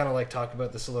guess we'll kind of like talk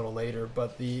about this a little later,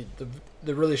 but the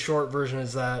really short version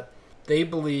is that they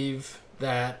believe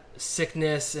that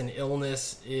sickness and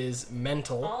illness is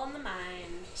mental. All in the mind.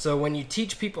 So when you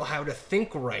teach people how to think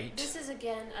right... This is,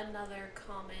 again, another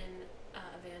common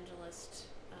evangelist,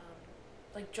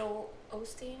 like Joel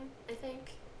Osteen, I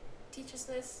think, teaches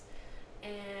this,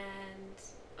 and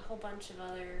a whole bunch of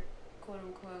other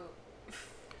quote-unquote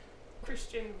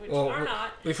Christian, which are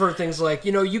not. We've heard things like,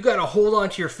 you got to hold on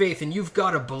to your faith and you've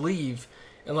got to believe.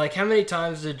 And like, how many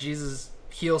times did Jesus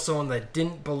heal someone that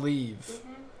didn't believe?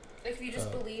 Mm-hmm. Like, if you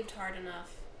just believed hard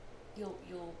enough, you'll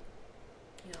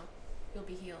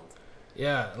be healed.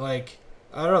 Yeah, like,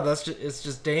 I don't know, it's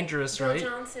just dangerous, Bill right?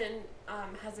 Johnson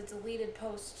has a deleted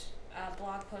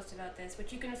blog post about this,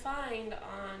 which you can find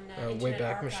on Internet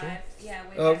Wayback Archive. Machine? Yeah,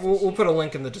 Wayback Machine. We'll put a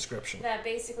link in the description. That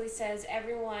basically says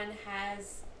everyone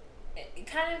has... It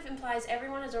kind of implies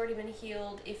everyone has already been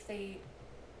healed if they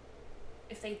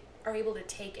are able to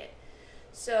take it.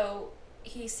 So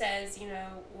he says,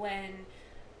 when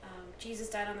Jesus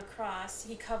died on the cross,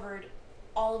 he covered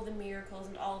all of the miracles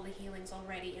and all of the healings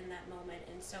already in that moment,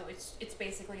 and so it's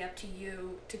basically up to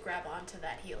you to grab onto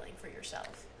that healing for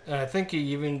yourself. And I think he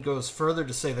even goes further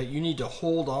to say that you need to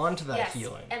hold on to that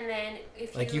healing. And then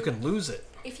if you can lose it.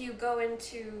 If you go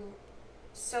into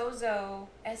Sozo,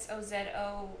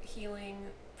 S-O-Z-O, healing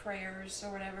prayers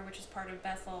or whatever, which is part of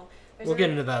Bethel. We'll get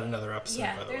into that in another episode,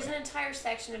 by the way. There's an entire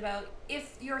section about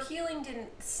if your healing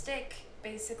didn't stick,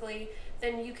 basically,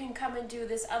 then you can come and do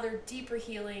this other deeper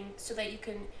healing so that you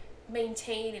can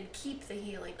maintain and keep the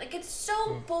healing. Like, it's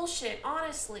so bullshit,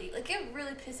 honestly. Like, it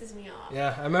really pisses me off.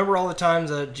 Yeah, I remember all the times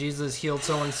that Jesus healed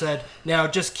someone and said, now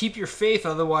just keep your faith,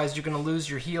 otherwise you're going to lose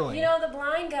your healing. The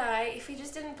blind guy, if he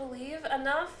just didn't believe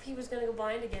enough, he was going to go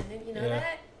blind again. Didn't you know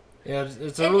that? Yeah,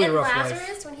 it's a really rough life. And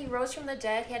Lazarus, when he rose from the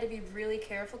dead, he had to be really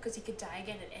careful because he could die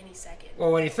again at any second.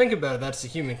 Well, when you think about it, that's the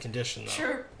human condition, though.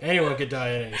 Sure. Anyone could die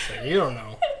at any second. You don't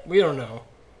know. We don't know.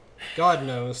 God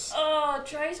knows. Oh, it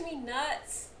drives me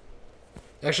nuts.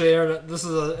 Actually, Aaron, this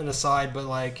is an aside, but,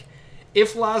 like,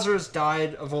 if Lazarus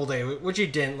died of old age, which he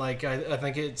didn't, like, I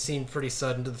think it seemed pretty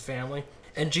sudden to the family,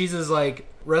 and Jesus, like,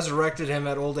 resurrected him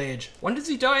at old age, when does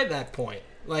he die at that point?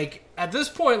 Like, at this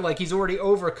point, like, he's already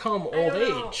overcome old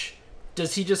age.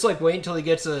 Does he just, like, wait until he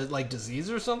gets a, like,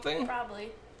 disease or something? Probably.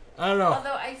 I don't know.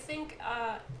 Although I think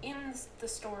in the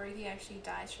story he actually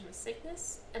dies from a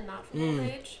sickness and not from old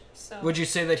age. So would you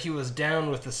say that he was down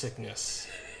with the sickness?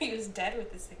 He was dead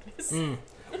with the sickness. Ooh,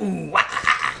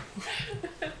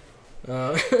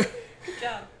 Good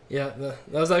job. Yeah, that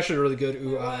was actually really good.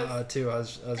 Too. I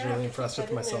was really impressed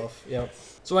with myself. Yeah.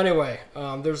 So anyway,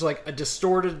 there's like a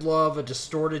distorted love, a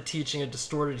distorted teaching, a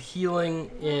distorted healing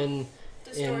in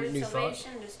Distorted New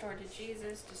salvation, Thought. Distorted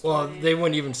Jesus. Well, they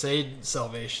wouldn't even say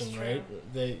salvation, right?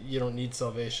 True. You don't need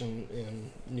salvation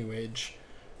in New Age.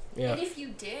 Yeah. And if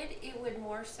you did, it would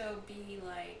more so be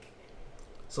like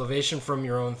salvation from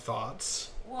your own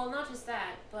thoughts. Well, not just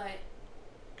that, but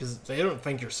because they don't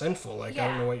think you're sinful. Like, I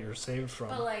don't know what you're saved from.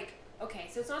 But like, okay,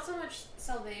 so it's not so much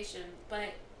salvation, but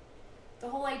the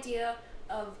whole idea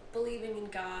of believing in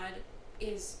God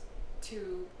is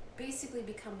to basically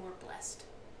become more blessed.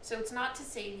 So it's not to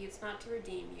save you, it's not to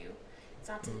redeem you, it's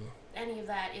not to any of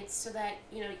that. It's so that,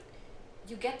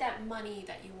 you get that money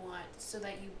that you want, so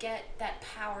that you get that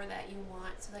power that you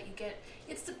want, so that you get...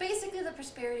 It's basically the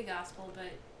prosperity gospel,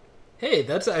 but... Hey,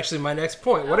 that's actually my next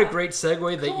point. What a great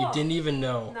segue that you didn't even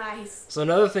know. Nice. So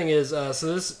another thing is,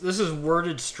 so this is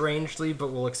worded strangely,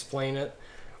 but we'll explain it.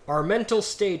 Our mental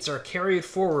states are carried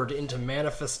forward into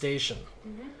manifestation.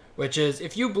 Mm-hmm. Which is,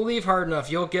 if you believe hard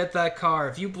enough, you'll get that car.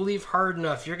 If you believe hard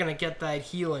enough, you're going to get that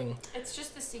healing. It's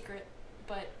just The Secret,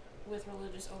 but with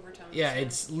religious overtones. Yeah,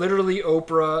 it's literally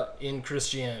Oprah in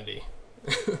Christianity.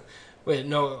 Wait,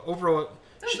 no, Oprah...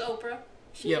 That was Oprah.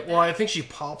 I think she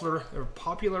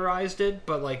popularized it,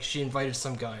 but, like, she invited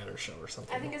some guy on her show or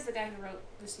something. I think it's the guy who wrote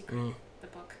The Secret, the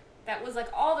book. That was, like,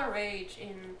 all the rage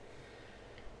in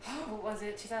what was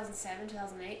it, 2007,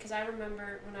 2008? Because I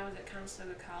remember when I was at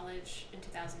Conestoga College in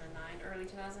 2009, early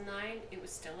 2009, it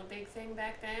was still a big thing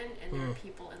back then, and there were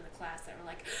people in the class that were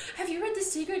like, have you read The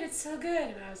Secret? It's so good.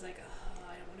 And I was like, oh,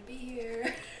 I don't want to be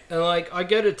here. And, like, I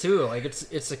get it, too. Like,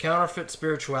 it's a counterfeit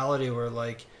spirituality where,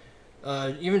 like,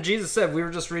 even Jesus said, we were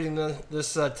just reading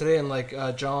this today in, like,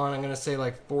 John, I'm going to say,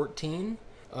 like, 14.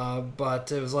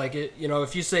 But it was like,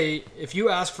 if you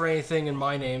ask for anything in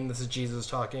my name, this is Jesus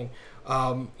talking,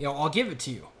 I'll give it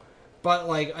to you. But,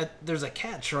 like, there's a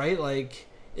catch, right? Like,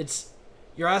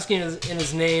 you're asking in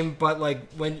his name, but,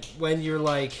 like, when you're,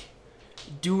 like,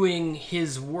 doing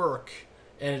his work,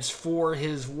 and it's for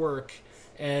his work,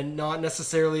 and not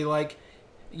necessarily, like,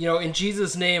 in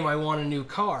Jesus' name, I want a new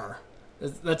car.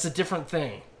 That's a different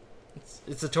thing.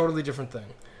 It's a totally different thing.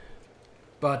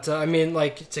 But, I mean,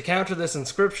 like, to counter this in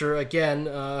Scripture, again,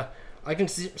 I can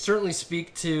certainly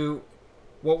speak to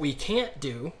what we can't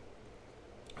do.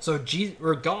 So,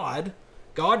 God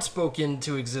spoke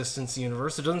into existence the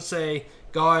universe. It doesn't say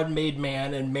God made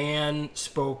man and man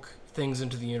spoke things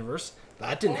into the universe.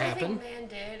 That didn't happen. The only thing man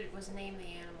did was name the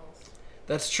animals.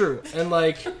 That's true. And,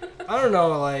 like, I don't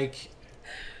know, like,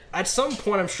 at some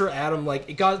point, I'm sure Adam, like,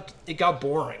 it got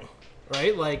boring,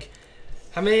 right? Like,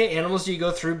 how many animals do you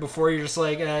go through before you're just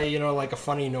like, like a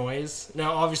funny noise?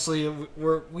 Now, obviously,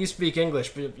 we speak English,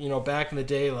 but, back in the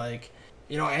day, like,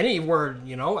 any word,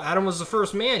 Adam was the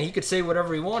first man. He could say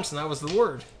whatever he wants, and that was the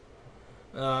word.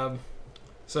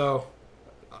 So,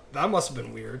 that must have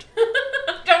been weird. I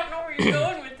don't know where you're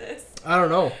going with this. I don't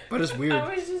know, but it's weird.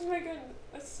 I was just making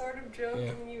a sort of joke,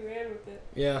 and you ran with it.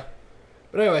 Yeah.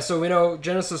 But anyway, so we know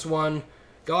Genesis 1,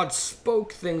 God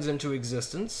spoke things into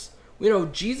existence. We know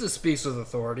Jesus speaks with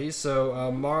authority,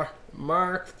 so Mark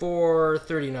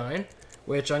 4:39,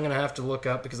 which I'm going to have to look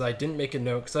up because I didn't make a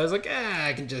note, because I was like,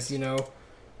 I can just,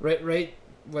 write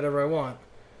whatever I want.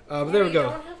 But there we go. You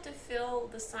don't have to fill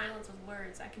the silence with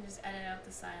words. I can just edit out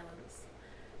the silence.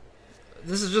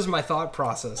 This is just my thought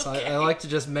process. Okay. I like to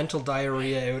just mental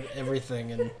diarrhea out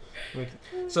everything. And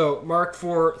so Mark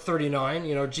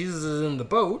 4:39, Jesus is in the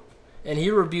boat, and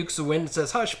he rebukes the wind and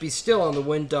says, hush, be still, and the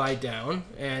wind died down,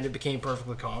 and it became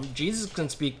perfectly calm. Jesus can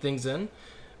speak things in.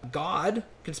 God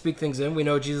can speak things in. We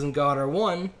know Jesus and God are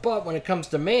one. But when it comes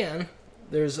to man,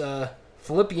 there's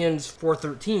Philippians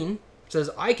 4:13.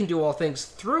 Says, I can do all things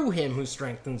through him who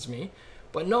strengthens me,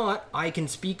 but not, I can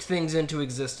speak things into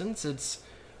existence. It's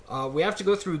we have to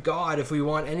go through God if we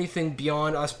want anything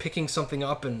beyond us picking something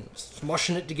up and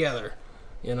smushing it together.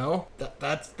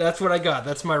 That's what I got.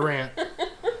 That's my rant.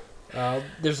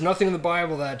 There's nothing in the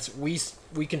Bible that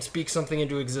we can speak something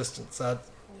into existence.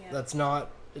 It's not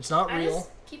real. I just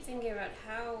keep thinking about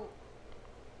how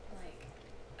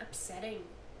upsetting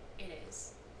it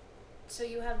is. So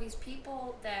you have these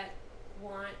people that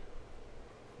want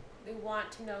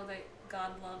to know that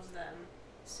God loves them,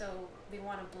 so they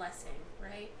want a blessing,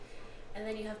 right? And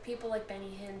then you have people like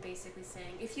Benny Hinn basically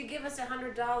saying, if you give us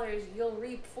 $100, you'll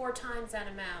reap 4 times that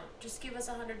amount. Just give us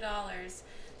 $100.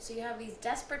 So you have these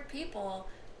desperate people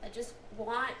that just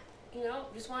want to know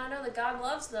that God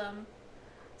loves them.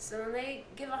 So then they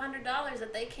give $100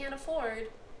 that they can't afford,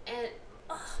 and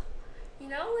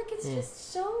it's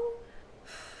just so.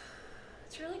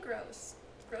 It's really gross.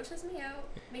 Grosses me out.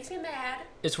 Makes me mad.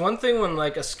 It's one thing when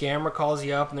a scammer calls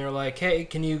you up and they're like, hey,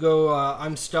 can you go,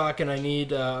 I'm stuck and I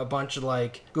need a bunch of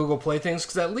Google Play things,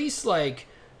 because at least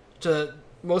to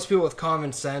most people with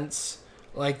common sense,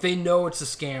 they know it's a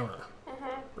scammer,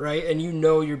 right? And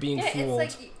you're being fooled.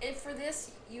 It's if for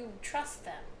this you trust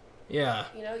them. Yeah.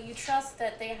 You trust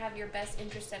that they have your best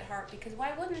interest at heart, because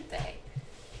why wouldn't they?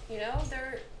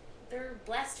 They're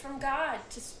blessed from God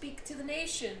to speak to the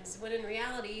nations, when in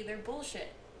reality they're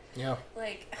bullshit. Yeah.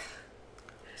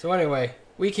 So anyway,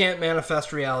 we can't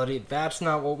manifest reality. That's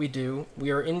not what we do.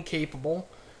 We are incapable.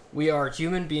 We are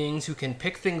human beings who can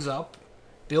pick things up,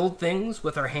 build things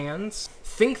with our hands,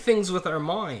 think things with our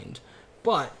mind.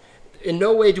 But in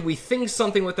no way do we think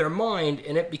something with our mind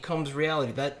and it becomes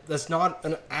reality. That's not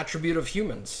an attribute of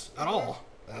humans at all.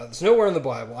 It's nowhere in the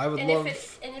Bible.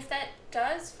 If that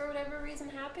does, for whatever reason,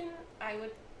 happen, I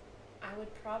would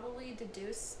probably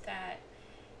deduce that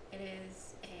it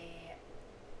is a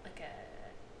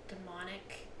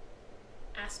demonic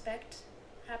aspect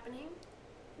happening.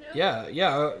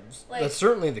 Yeah, that's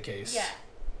certainly the case. Yeah.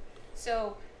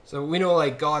 So we know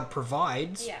God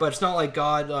provides, but it's not like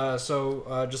God.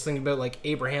 Just thinking about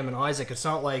Abraham and Isaac, it's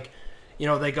not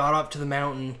they got up to the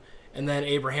mountain and then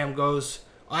Abraham goes,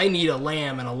 I need a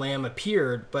lamb, and a lamb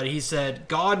appeared, but he said,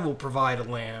 God will provide a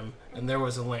lamb, and there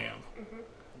was a lamb. Mm-hmm.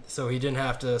 So he didn't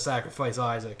have to sacrifice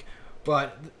Isaac.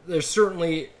 But there's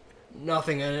certainly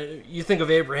nothing. And you think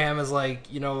of Abraham as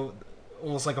like, you know,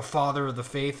 almost like a father of the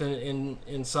faith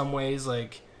in some ways,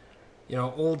 like, you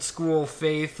know, old school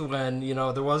faith when, you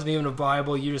know, there wasn't even a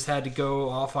Bible. You just had to go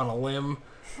off on a limb.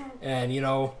 And, you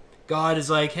know, God is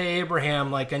like, hey, Abraham,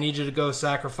 like, I need you to go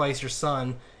sacrifice your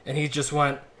son. And he just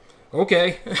went,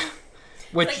 okay.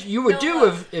 Which like, you would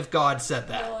do if God said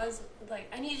that. Noah's like,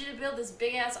 I need you to build this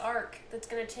big-ass ark that's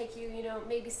going to take you, you know,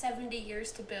 maybe 70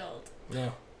 years to build. Yeah.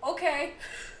 Okay.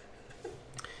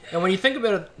 And when you think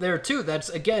about it there, too, that's,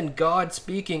 again, God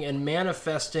speaking and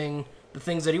manifesting the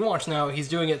things that he wants. Now, he's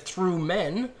doing it through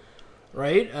men,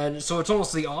 right? And so it's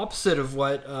almost the opposite of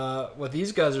what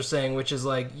these guys are saying, which is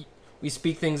like, we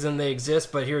speak things and they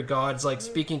exist, but here God's like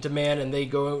speaking to man and they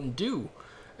go out and do.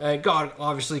 God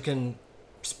obviously can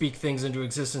speak things into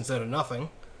existence out of nothing.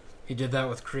 He did that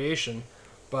with creation.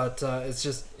 But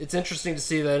it's interesting to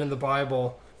see that in the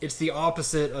Bible, it's the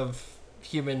opposite of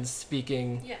humans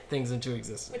speaking things into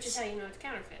existence. Which is how you know it's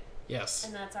counterfeit. Yes.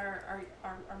 And that's our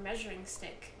measuring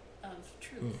stick of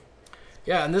truth.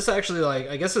 Yeah, and this actually, like,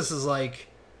 I guess this is like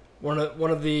one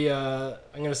of the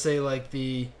I'm gonna say like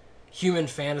the human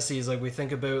fantasies. Like we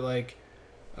think about like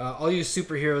I'll use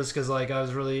superheroes because like I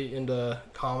was really into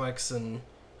comics and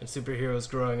superheroes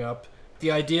growing up.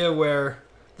 The idea where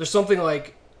there's something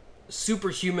like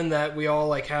superhuman that we all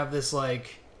like have this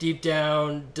like deep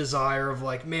down desire of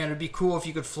like, man, it'd be cool if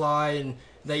you could fly and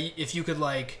that if you could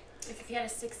like if you had a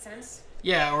sixth sense.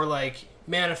 Yeah, or like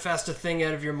manifest a thing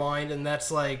out of your mind, and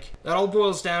that's like that all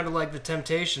boils down to like the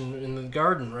temptation in the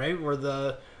garden, right? Where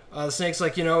the snake's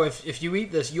like, you know, if you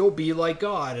eat this, you'll be like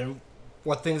God. And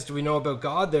what things do we know about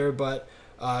God there? But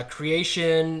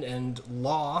creation and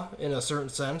law in a certain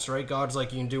sense, right? God's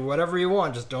like, you can do whatever you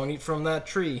want, just don't eat from that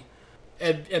tree.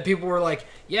 And people were like,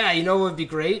 yeah, you know, it would be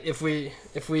great if we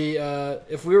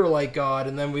were like God,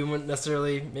 and then we wouldn't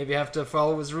necessarily maybe have to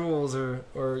follow his rules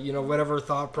or you know whatever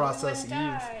thought process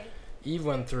Eve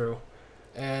went through,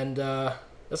 and that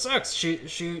sucks.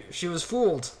 She was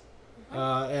fooled,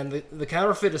 and the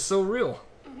counterfeit is so real.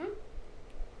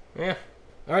 Yeah.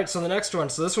 All right, so the next one.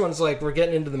 So this one's like we're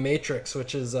getting into the Matrix,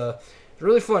 which is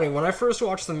really funny. When I first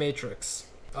watched the Matrix,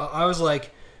 I was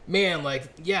like, man, like,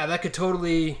 yeah, that could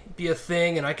totally be a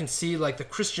thing, and I can see, like, the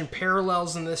Christian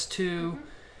parallels in this, too.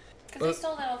 Because they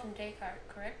stole that all from Descartes,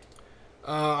 correct?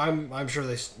 I'm sure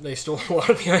they stole a lot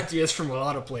of the ideas from a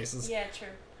lot of places. Yeah, true.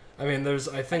 I mean,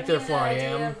 I think therefore I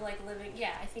am. Of, like,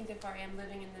 I think therefore I am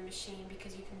living in the machine,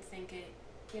 because you can think it,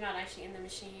 you're not actually in the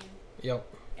machine. Yep.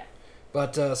 Yeah.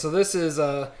 But, so this is,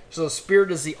 so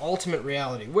spirit is the ultimate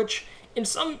reality, which, in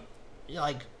some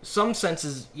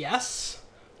senses, yes.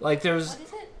 Like, there's... What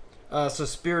is it? So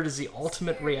spirit is the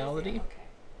ultimate reality.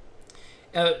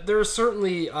 Okay. There are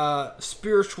certainly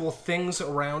spiritual things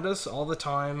around us all the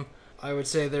time. I would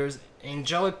say there's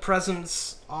angelic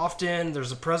presence often.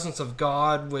 There's a presence of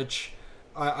God, which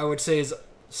I would say is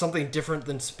something different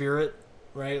than spirit,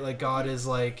 right? Like God is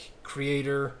like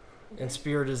creator, and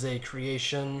spirit is a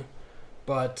creation.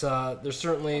 But there's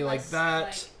certainly like that.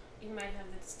 Like, you might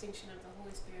have the distinction of the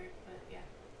Holy Spirit, but yeah.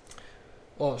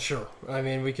 Well, sure. I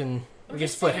mean, we can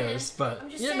split hairs, but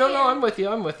yeah, no, I'm with you.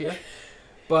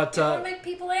 But I don't want to make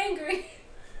people angry.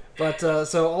 But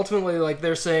so ultimately, like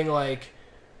they're saying, like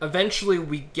eventually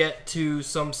we get to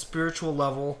some spiritual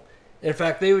level. In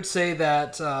fact, they would say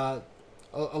that a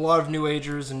lot of New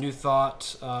Agers and New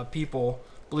Thought people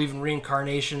believe in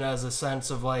reincarnation as a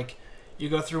sense of like you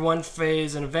go through one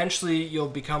phase and eventually you'll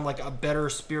become like a better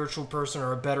spiritual person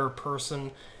or a better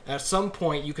person. At some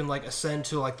point, you can like ascend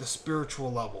to like the spiritual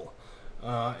level.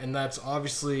 And that's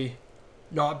obviously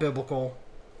not biblical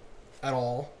at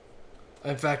all.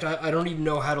 In fact, I don't even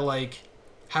know how to like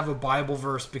have a Bible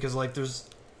verse because like there's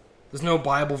no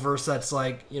Bible verse that's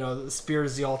like, you know, the spirit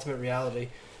is the ultimate reality.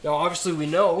 Now, obviously, we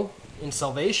know in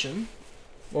salvation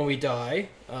when we die,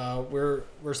 we're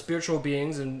spiritual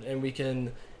beings and we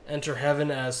can enter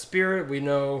heaven as spirit. We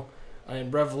know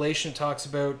in Revelation talks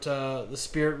about the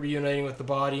spirit reuniting with the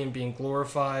body and being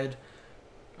glorified.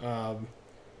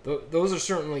 Those are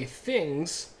certainly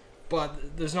things,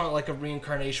 but there's not like a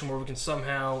reincarnation where we can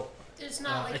somehow there's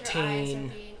not like attain. Your eyes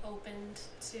are being opened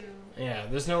to. Yeah,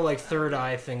 there's no like third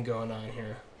eye thing going on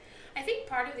here. I think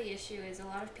part of the issue is a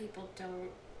lot of people don't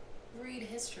read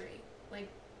history. Like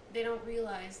they don't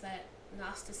realize that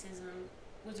Gnosticism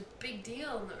was a big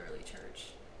deal in the early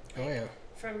church. Oh yeah.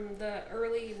 From the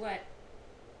early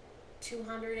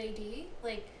 200 AD,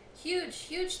 like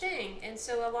huge thing, and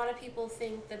so a lot of people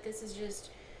think that this is just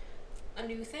a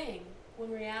new thing, when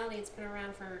in reality it's been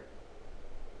around for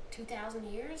 2,000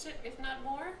 years, if not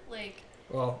more. Like,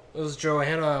 Well, it was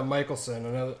Johanna Michelson,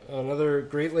 another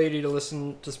great lady to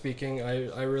listen to speaking.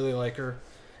 I really like her.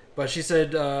 But she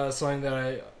said something that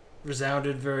I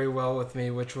resounded very well with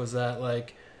me, which was that,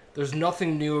 like, there's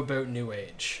nothing new about New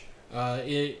Age.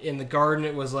 In the garden,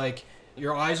 it was like,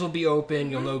 your eyes will be open,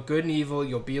 you'll know good and evil,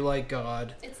 you'll be like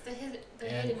God. It's the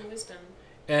hidden wisdom.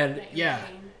 And, yeah,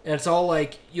 and it's all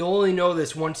like, you'll only know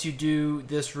this once you do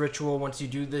this ritual, once you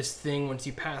do this thing, once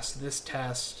you pass this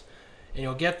test, and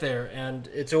you'll get there. And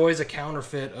it's always a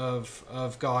counterfeit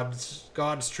of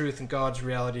God's truth and God's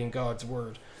reality and God's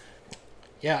word.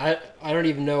 Yeah, I don't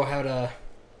even know how to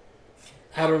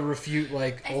refute,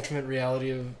 like, ultimate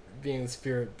reality of being the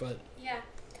spirit, but... Yeah.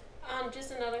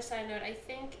 Just another side note, I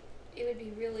think it would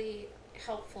be really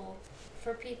helpful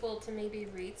for people to maybe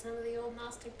read some of the old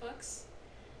Gnostic books,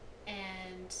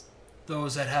 and...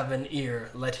 Those that have an ear,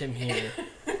 let him hear.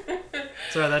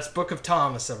 So that's Book of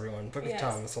Thomas, everyone. Book of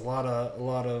Thomas. A lot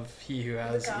of he who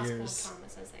has the Gospel ears. of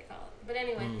Thomas, as they call it. But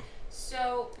anyway,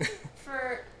 so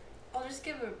I'll just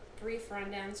give a brief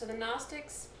rundown. So the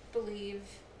Gnostics believe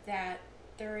that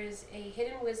there is a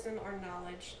hidden wisdom or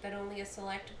knowledge that only a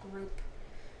select group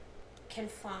can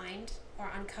find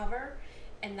or uncover,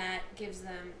 and that gives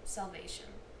them salvation.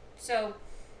 So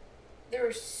there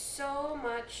was so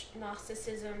much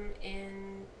Gnosticism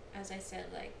in, as I said,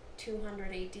 like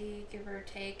 200 AD, give or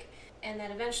take, and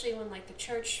then eventually when, like, the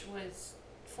church was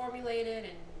formulated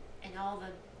and all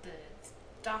the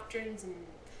doctrines and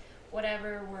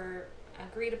whatever were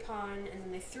agreed upon, and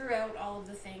then they threw out all of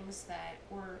the things that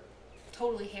were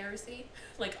totally heresy,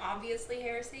 like obviously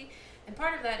heresy, and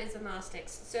part of that is the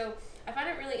Gnostics. So I find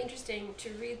it really interesting to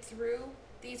read through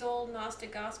these old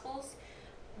Gnostic Gospels,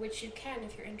 which you can,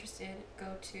 if you're interested,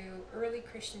 go to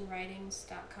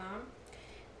earlychristianwritings.com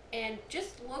and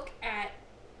just look at,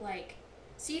 like,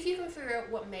 see if you can figure out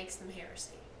what makes them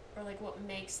heresy, or, like, what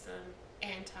makes them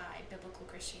anti-biblical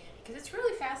Christianity, because it's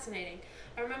really fascinating.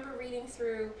 I remember reading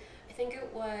through, I think it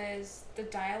was the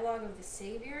Dialogue of the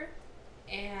Savior,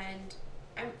 and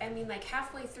I mean, like,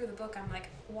 halfway through the book, I'm like,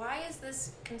 why is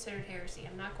this considered heresy?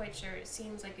 I'm not quite sure. It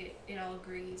seems like it all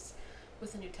agrees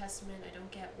with the New Testament. I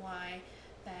don't get why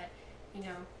that, you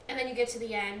know. And then you get to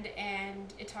the end,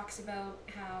 and it talks about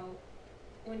how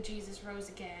when Jesus rose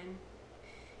again,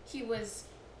 he was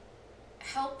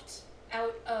helped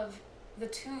out of the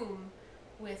tomb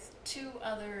with two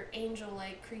other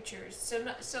angel-like creatures.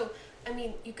 So I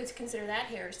mean, you could consider that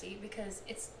heresy, because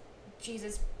it's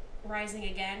Jesus rising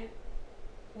again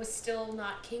was still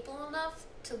not capable enough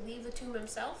to leave the tomb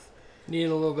himself.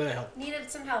 Needed a little bit of help. Needed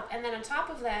some help. And then on top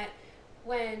of that,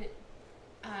 when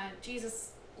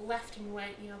Jesus left and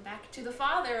went, you know, back to the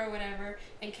Father or whatever,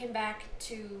 and came back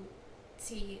to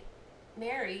see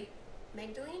Mary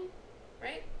Magdalene,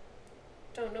 right?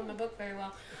 Don't know my book very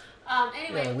well.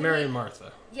 Anyway, yeah, Mary and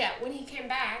Martha. Yeah, when he came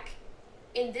back,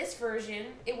 in this version,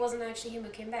 it wasn't actually him who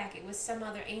came back. It was some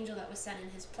other angel that was sent in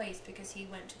his place, because he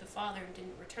went to the Father and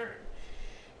didn't return.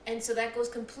 And so that goes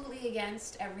completely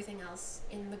against everything else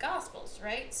in the Gospels,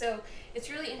 right? So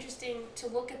it's really interesting to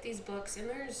look at these books, and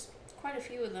there's quite a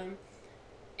few of them,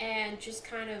 and just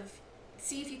kind of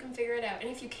see if you can figure it out. And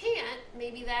if you can't,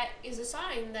 maybe that is a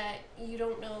sign that you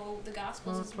don't know the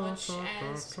Gospels as much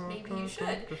as maybe you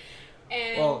should.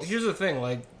 And well, here's the thing,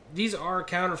 like, these are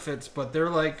counterfeits, but they're,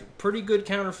 like, pretty good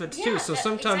counterfeits too, so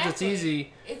sometimes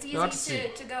exactly. it's easy not to see.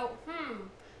 To go,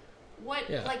 what,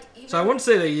 like... Even, so I wouldn't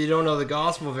say that you don't know the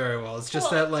Gospel very well, it's just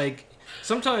that, like,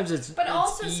 sometimes it's But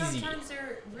also easy. Sometimes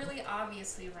they're really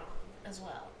obviously wrong as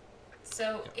well.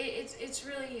 So it's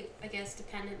really, I guess,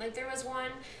 dependent. Like, there was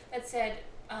one that said,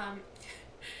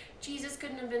 Jesus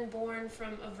couldn't have been born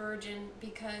from a virgin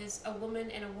because a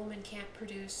woman and a woman can't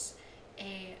produce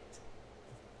a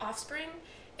offspring,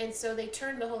 and so they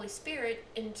turned the Holy Spirit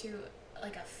into,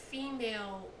 like, a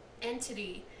female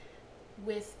entity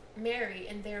with Mary,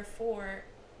 and therefore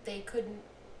they couldn't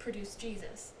produce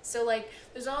Jesus. So, like,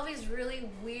 there's all these really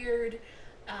weird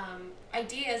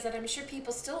ideas that I'm sure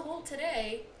people still hold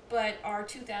today, but are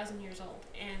 2,000 years old.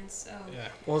 And so yeah,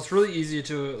 well, it's really easy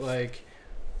to, like,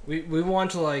 we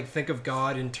want to, like, think of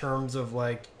God in terms of,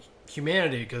 like,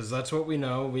 humanity, because that's what we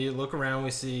know. We look around,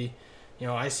 we see, you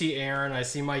know, I see Aaron, I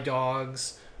see my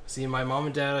dogs, I see my mom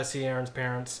and dad, I see Aaron's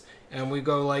parents, and we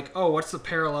go like, oh, what's the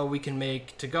parallel we can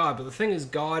make to God? But the thing is,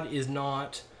 God is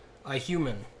not a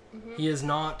human. Mm-hmm. He is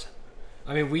not,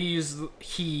 I mean, we use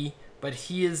he, but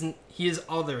he is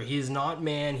other. He is not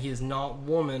man, he is not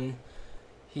woman,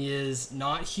 he is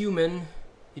not human,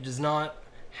 he does not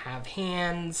have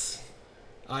hands.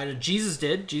 Jesus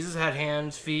did. Jesus had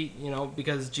hands, feet, you know,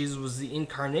 because Jesus was the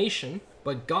incarnation.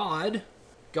 But God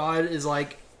is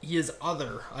like he is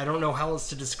other. I don't know how else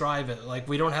to describe it. Like,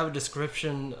 we don't have a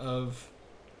description of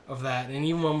that. And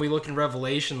even when we look in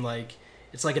Revelation, like,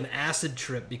 it's like an acid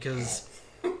trip because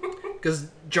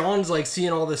John's like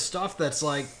seeing all this stuff that's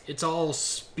like, it's all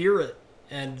spirit,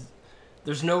 and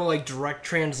there's no like direct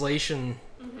translation.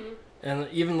 And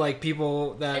even like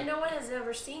people that... And no one has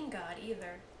ever seen God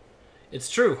either. It's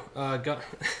true. God,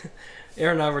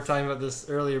 Aaron and I were talking about this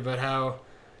earlier, about how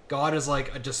God is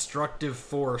like a destructive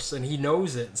force, and he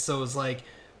knows it. So it's like,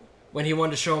 when he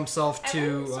wanted to show himself to... I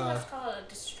wouldn't so much call it a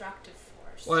destructive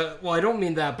force. Well, I don't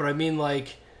mean that, but I mean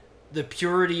like, the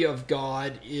purity of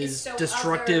God is so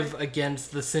destructive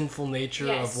against the sinful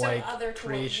nature of like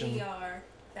creation. To what we are,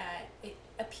 that it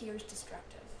appears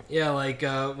destructive. Yeah, like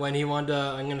when he wanted to,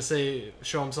 I'm going to say,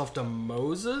 show himself to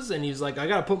Moses, and he's like, I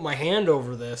got to put my hand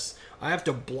over this. I have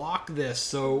to block this,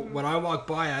 so when I walk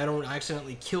by, I don't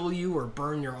accidentally kill you or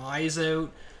burn your eyes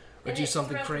out or do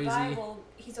something crazy. In the Bible,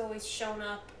 he's always shown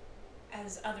up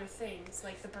as other things,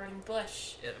 like the burning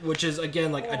bush. Which is,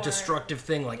 again, like a destructive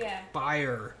thing, like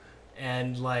fire.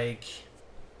 And like,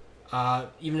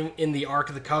 even in the Ark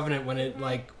of the Covenant, when it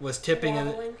like was tipping,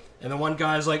 and the one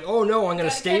guy's like, "Oh no, I'm gonna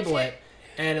stable it,"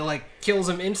 and it like kills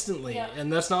him instantly. Yeah.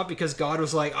 And that's not because God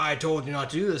was like, "I told you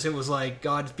not to do this." It was like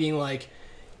God's being like,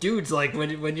 "Dudes, like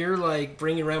when you're like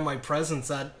bringing around my presence,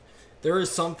 that there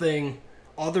is something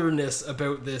otherness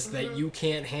about this that you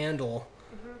can't handle,"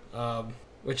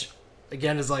 which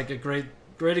again is like a great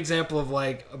example of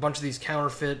like a bunch of these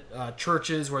counterfeit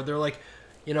churches where they're like,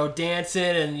 you know, dancing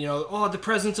and, you know, oh, the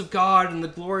presence of God and the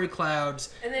glory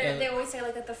clouds. And they always say,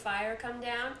 like, let the fire come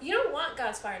down. You don't want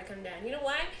God's fire to come down. You know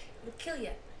why? It'll kill you.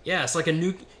 Yeah, it's like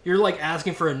you're, like,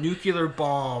 asking for a nuclear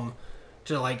bomb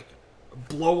to, like,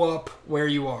 blow up where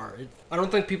you are. I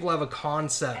don't think people have a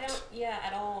concept.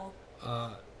 At all.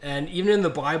 And even in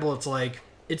the Bible, it's like,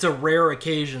 it's a rare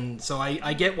occasion, so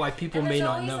I get why people may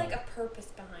not know. There's always, like, a purpose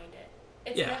behind it.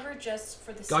 It's never just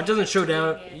for the God doesn't show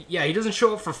down. Yeah, he doesn't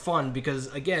show up for fun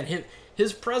because, again,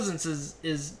 his presence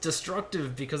is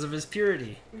destructive because of his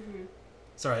purity.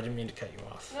 Sorry, I didn't mean to cut you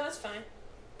off. No, that's fine.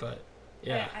 But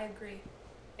yeah, I agree.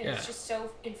 And it's just so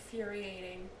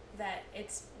infuriating that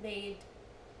it's made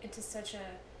into such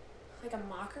a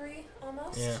mockery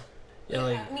almost. Yeah.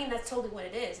 I mean, that's totally what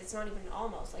it is. It's not even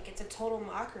almost like it's a total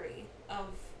mockery of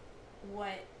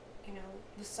what, you know,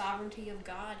 the sovereignty of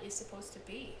God is supposed to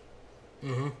be.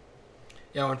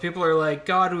 Yeah, when people are like,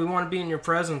 God, we want to be in your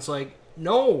presence, like,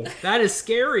 no, that is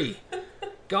scary.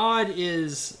 God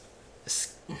is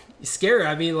scary.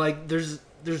 I mean, like, there's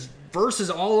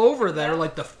verses all over that are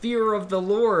like the fear of the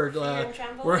Lord. Fear and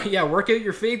trembling. Work out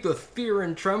your faith with fear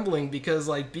and trembling, because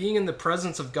like being in the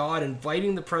presence of God,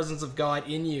 inviting the presence of God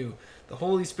in you, the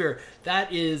Holy Spirit,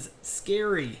 that is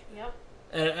scary. Yep.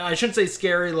 And I shouldn't say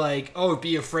scary like, oh,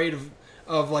 be afraid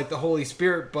of like the Holy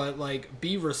Spirit, but like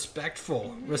be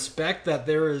respectful. Respect that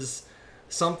there is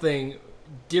something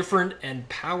different and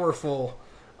powerful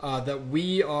that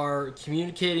we are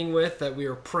communicating with, that we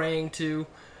are praying to,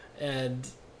 and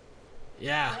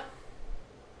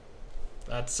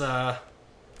that's so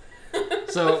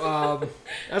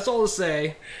that's all to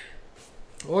say.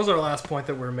 What was our last point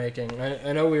that we're making?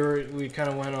 I know we kind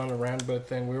of went on a roundabout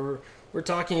thing. We're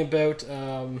talking about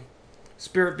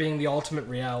spirit being the ultimate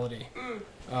reality.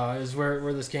 Is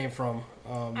where this came from.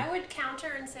 I would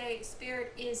counter and say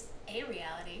spirit is a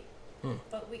reality,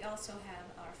 but we also have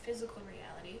our physical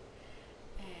reality,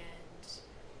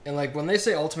 and like when they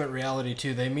say ultimate reality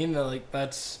too, they mean that like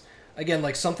that's again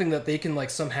like something that they can like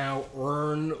somehow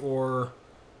earn or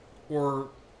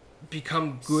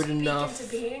become good enough.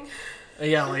 Into being.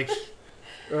 Yeah, like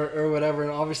or whatever.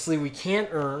 And obviously we cannot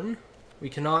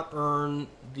earn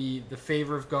the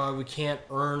favor of God. We can't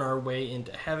earn our way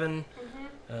into heaven.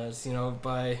 It's, you know,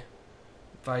 by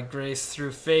grace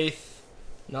through faith,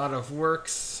 not of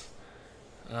works.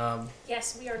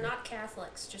 Yes, we are not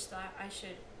Catholics. Just thought I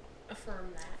should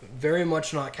affirm that. Very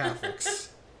much not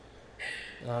Catholics.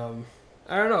 I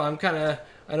don't know.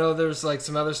 I know there's like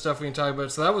some other stuff we can talk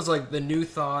about. So that was like the new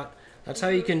thought. That's how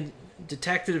you can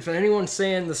detect it. If anyone's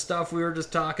saying the stuff we were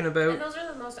just talking about. And those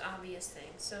are the most obvious things.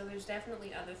 So there's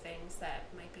definitely other things that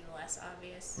might be less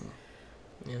obvious.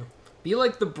 Yeah. Be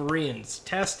like the Bereans.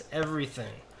 Test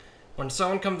everything. When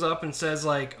someone comes up and says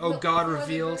like, "Oh, God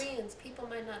revealed," the Bereans? People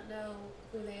might not know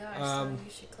who they are, so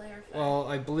you should clarify. Well,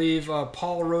 I believe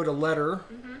Paul wrote a letter.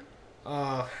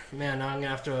 Man, now I'm gonna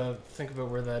have to think about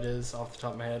where that is off the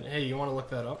top of my head. Hey, you want to look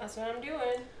that up? That's what I'm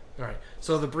doing. All right.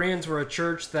 So the Bereans were a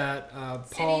church that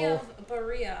Paul. City of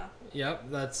Berea.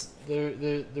 Yep, that's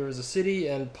there was a city,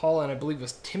 and Paul and I believe it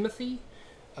was Timothy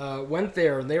went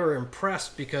there, and they were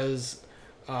impressed because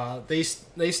they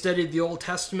studied the Old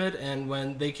Testament, and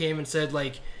when they came and said,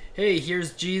 like, hey,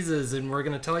 here's Jesus, and we're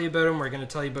going to tell you about him, we're going to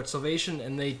tell you about salvation,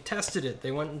 and they tested it.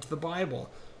 They went into the Bible.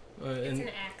 It's in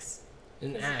Acts.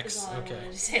 In Acts, is all okay. I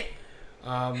wanted to say.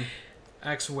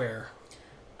 Acts where?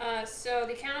 So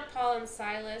the account of Paul and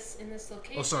Silas in this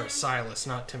location... Oh, sorry, Silas,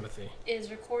 not Timothy.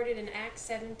 ...is recorded in Acts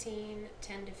 17,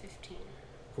 10 to 15.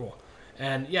 Cool.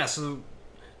 And, yeah, so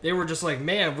they were just like,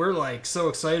 man, we're, like, so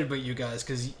excited about you guys,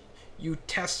 because you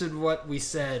tested what we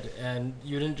said, and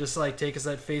you didn't just, like, take us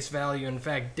at face value. In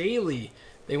fact, daily,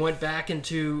 they went back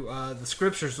into the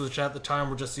scriptures, which at the time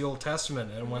were just the Old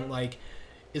Testament, and went, like,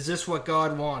 is this what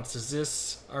God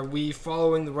wants? Are we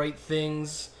following the right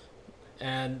things?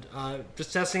 And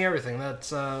just testing everything.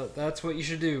 That's what you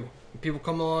should do. People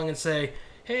come along and say,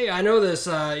 hey, I know this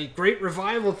great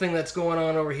revival thing that's going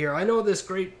on over here. I know this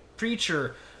great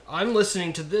preacher. I'm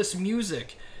listening to this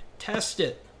music. Test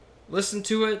it. Listen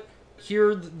to it.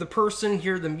 Hear the person,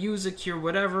 hear the music, hear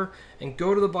whatever, and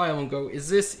go to the Bible and go, is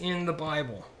this in the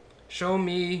Bible? Show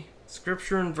me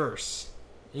scripture and verse.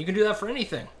 And you can do that for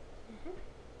anything.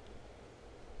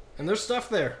 And there's stuff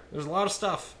there. There's a lot of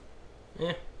stuff.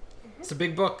 Yeah. It's a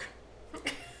big book.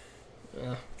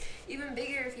 Even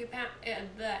bigger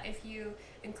if you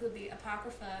include the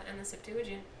Apocrypha and the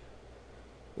Septuagint.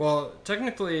 Well,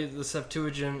 technically the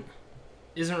Septuagint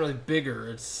isn't really bigger.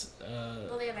 It's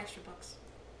Well, they have extra books.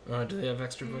 Do they have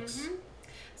extra books?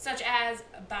 Such as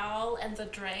Baal and the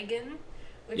Dragon.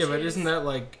 Yeah, but isn't that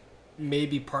like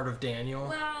maybe part of Daniel?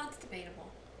 Well, it's debatable.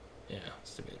 Yeah,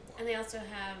 it's debatable. And they also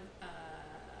have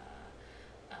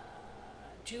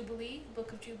Jubilee,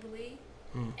 Book of Jubilee,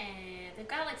 and they've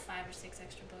got like 5 or 6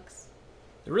 extra books.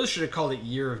 They really should have called it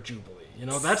Year of Jubilee. You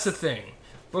know, that's the thing.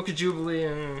 Book of Jubilee,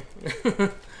 I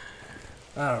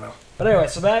don't know. But anyway,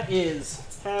 so that is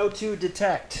how to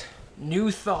detect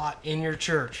new thought in your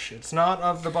church. It's not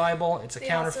of the Bible, it's a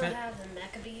counterfeit. They also have the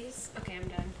Maccabees. Okay, I'm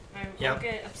done. I won't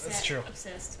get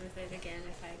obsessed with it again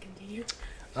if I continue.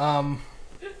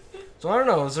 So I don't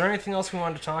know, is there anything else we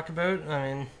wanted to talk about?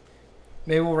 I mean,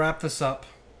 maybe we'll wrap this up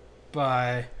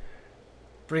by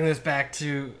bringing this back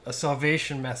to a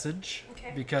salvation message.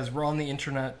 Okay. Because we're on the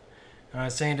internet. And I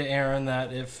was saying to Aaron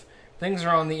that if things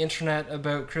are on the internet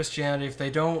about Christianity, if they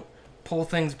don't pull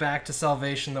things back to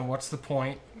salvation, then what's the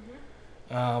point?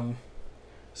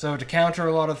 So to counter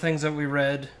a lot of things that we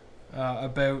read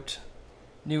about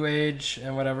New Age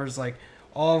and whatever, is like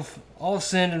all have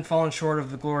sinned and fallen short of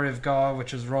the glory of God,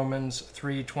 which is Romans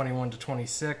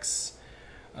 3:21-26.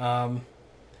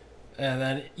 And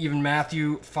then even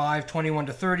Matthew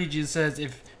 5:21-30, Jesus says,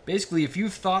 if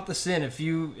you've thought the sin, if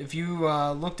you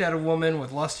looked at a woman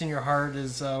with lust in your heart,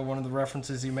 is one of the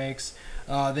references he makes,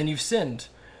 then you've sinned.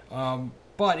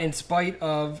 But in spite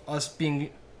of us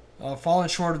being fallen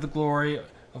short of the glory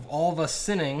of all of us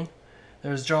sinning,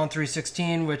 there's John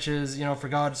 3:16, which is, for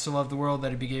God so loved the world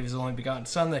that he gave his only begotten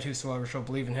Son, that whosoever shall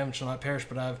believe in him shall not perish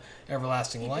but have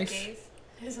everlasting life. He gave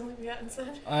his only begotten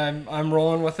Son. I'm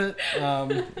rolling with it.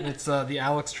 It's the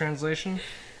Alex translation.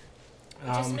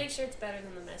 Just make sure it's better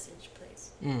than the Message,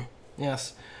 please.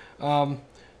 Yes.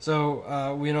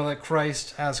 So we know that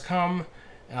Christ has come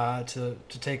to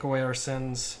take away our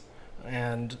sins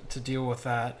and to deal with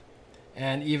that.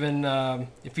 And even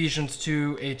Ephesians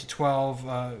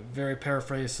 2:8-12, very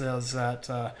paraphrased, says that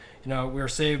we are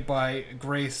saved by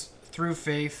grace through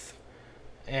faith,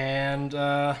 and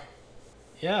and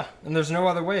there's no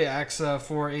other way. Acts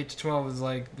 4:8-12 is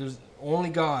like there's only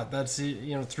God. That's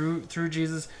through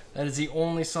Jesus. That is the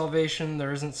only salvation.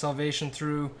 There isn't salvation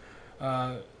through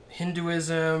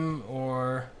Hinduism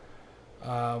or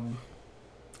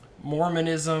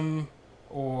Mormonism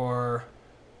or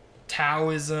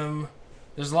Taoism.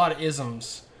 There's a lot of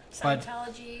isms.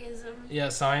 Scientologyism.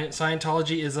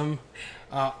 Scientologyism.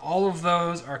 All of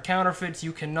those are counterfeits.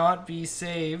 You cannot be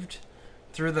saved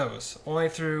through those. Only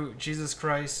through Jesus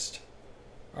Christ,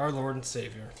 our Lord and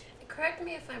Savior. Correct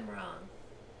me if I'm wrong.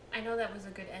 I know that was a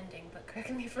good ending, but correct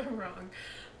me if I'm wrong.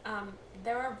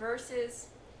 There are verses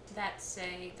that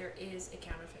say there is a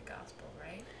counterfeit gospel,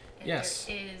 right? And yes.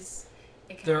 There is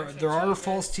a counterfeit There are Jesus,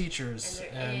 false teachers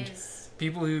and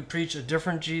people who preach a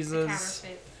different Jesus.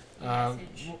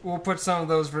 We'll put some of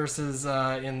those verses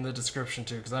in the description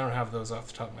too, because I don't have those off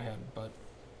the top of my head.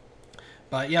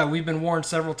 But yeah, we've been warned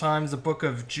several times. The book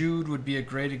of Jude would be a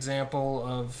great example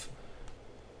of,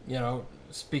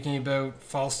 speaking about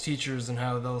false teachers and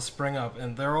how they'll spring up.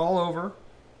 And they're all over.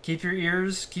 Keep your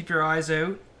ears, keep your eyes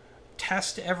out.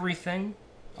 Test everything.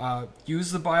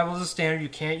 Use the Bible as a standard. You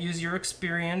can't use your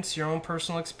experience, your own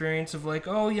personal experience of like,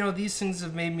 these things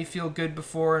have made me feel good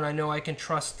before, and I know I can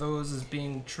trust those as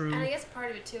being true. And I guess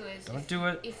part of it too is don't do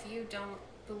it. If you don't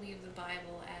believe the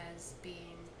Bible as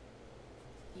being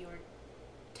your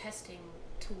testing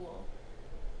tool,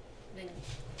 then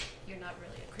you're not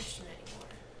really a Christian anymore,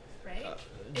 right?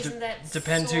 Isn't that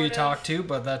depends who you talk to,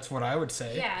 but that's what I would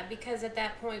say. Yeah, because at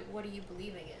that point, what are you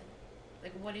believing in?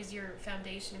 Like, what is your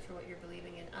foundation for what you're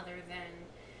believing in other than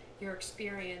your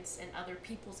experience and other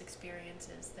people's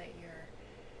experiences that you're...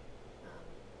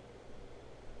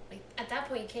 like, at that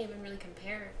point, you can't even really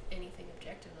compare anything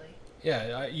objectively.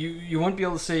 Yeah, you wouldn't be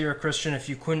able to say you're a Christian if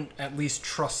you couldn't at least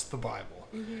trust the Bible.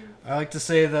 Mm-hmm. I like to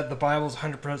say that the Bible is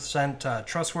 100%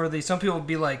 trustworthy. Some people would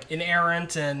be like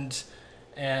inerrant and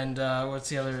what's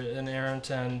the other,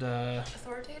 inerrant and...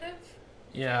 authoritative?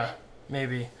 Yeah,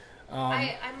 maybe.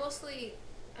 I mostly,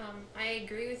 I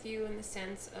agree with you in the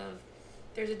sense of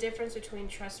there's a difference between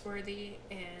trustworthy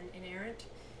and inerrant,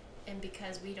 and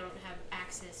because we don't have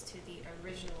access to the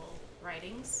original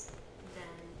writings,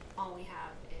 then all we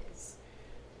have is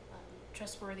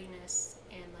trustworthiness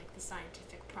and like the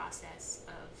scientific process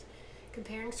of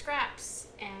comparing scraps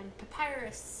and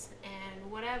papyrus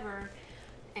and whatever,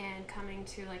 and coming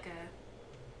to like a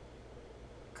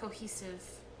cohesive,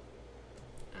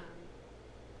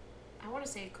 I want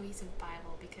to say a cohesive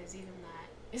Bible, because even that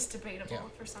is debatable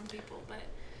for some people, but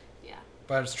yeah.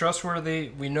 But it's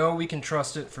trustworthy. We know we can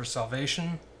trust it for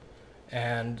salvation.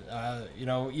 And,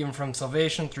 even from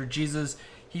salvation through Jesus,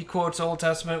 he quotes Old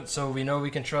Testament, so we know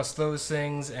we can trust those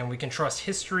things, and we can trust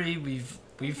history.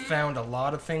 We've found a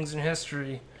lot of things in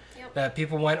history that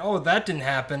people went, oh, that didn't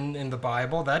happen in the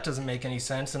Bible. That doesn't make any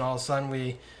sense. And all of a sudden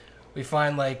we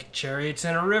find, like, chariots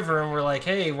in a river, and we're like,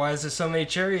 hey, why is there so many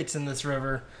chariots in this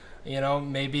river?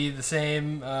 Maybe the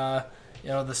same,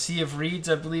 the Sea of Reeds,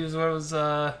 I believe is what it was,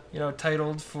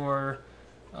 titled for,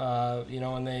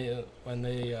 when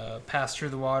they passed through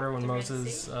the water when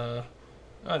Moses, there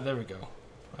we go.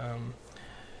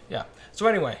 So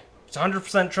anyway, it's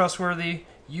 100% trustworthy.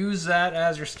 Use that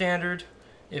as your standard.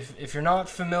 If you're not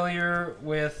familiar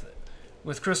with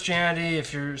Christianity,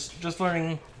 if you're just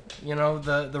learning,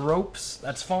 the ropes,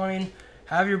 that's fine.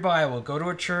 Have your Bible. Go to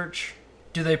a church.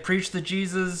 Do they preach the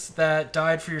Jesus that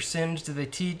died for your sins? Do they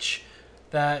teach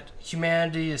that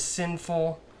humanity is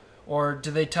sinful? Or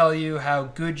do they tell you how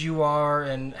good you are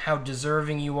and how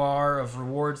deserving you are of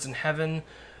rewards in heaven?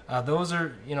 Those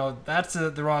are, that's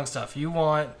the wrong stuff.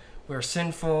 We're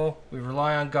sinful, we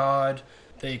rely on God.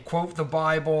 They quote the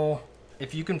Bible.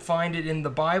 If you can find it in the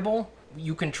Bible,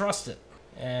 you can trust it.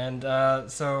 And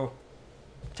so,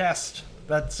 test.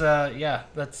 That's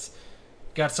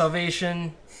got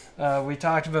salvation. We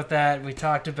talked about that. We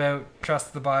talked about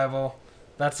trust the Bible.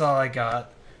 That's all I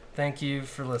got. Thank you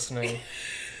for listening.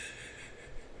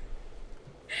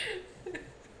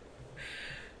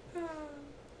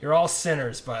 You're all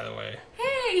sinners, by the way.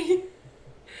 Hey!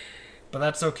 But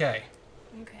that's okay.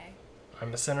 Okay.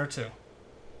 I'm a sinner too.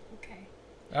 Okay.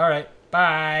 All right.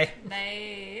 Bye.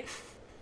 Bye.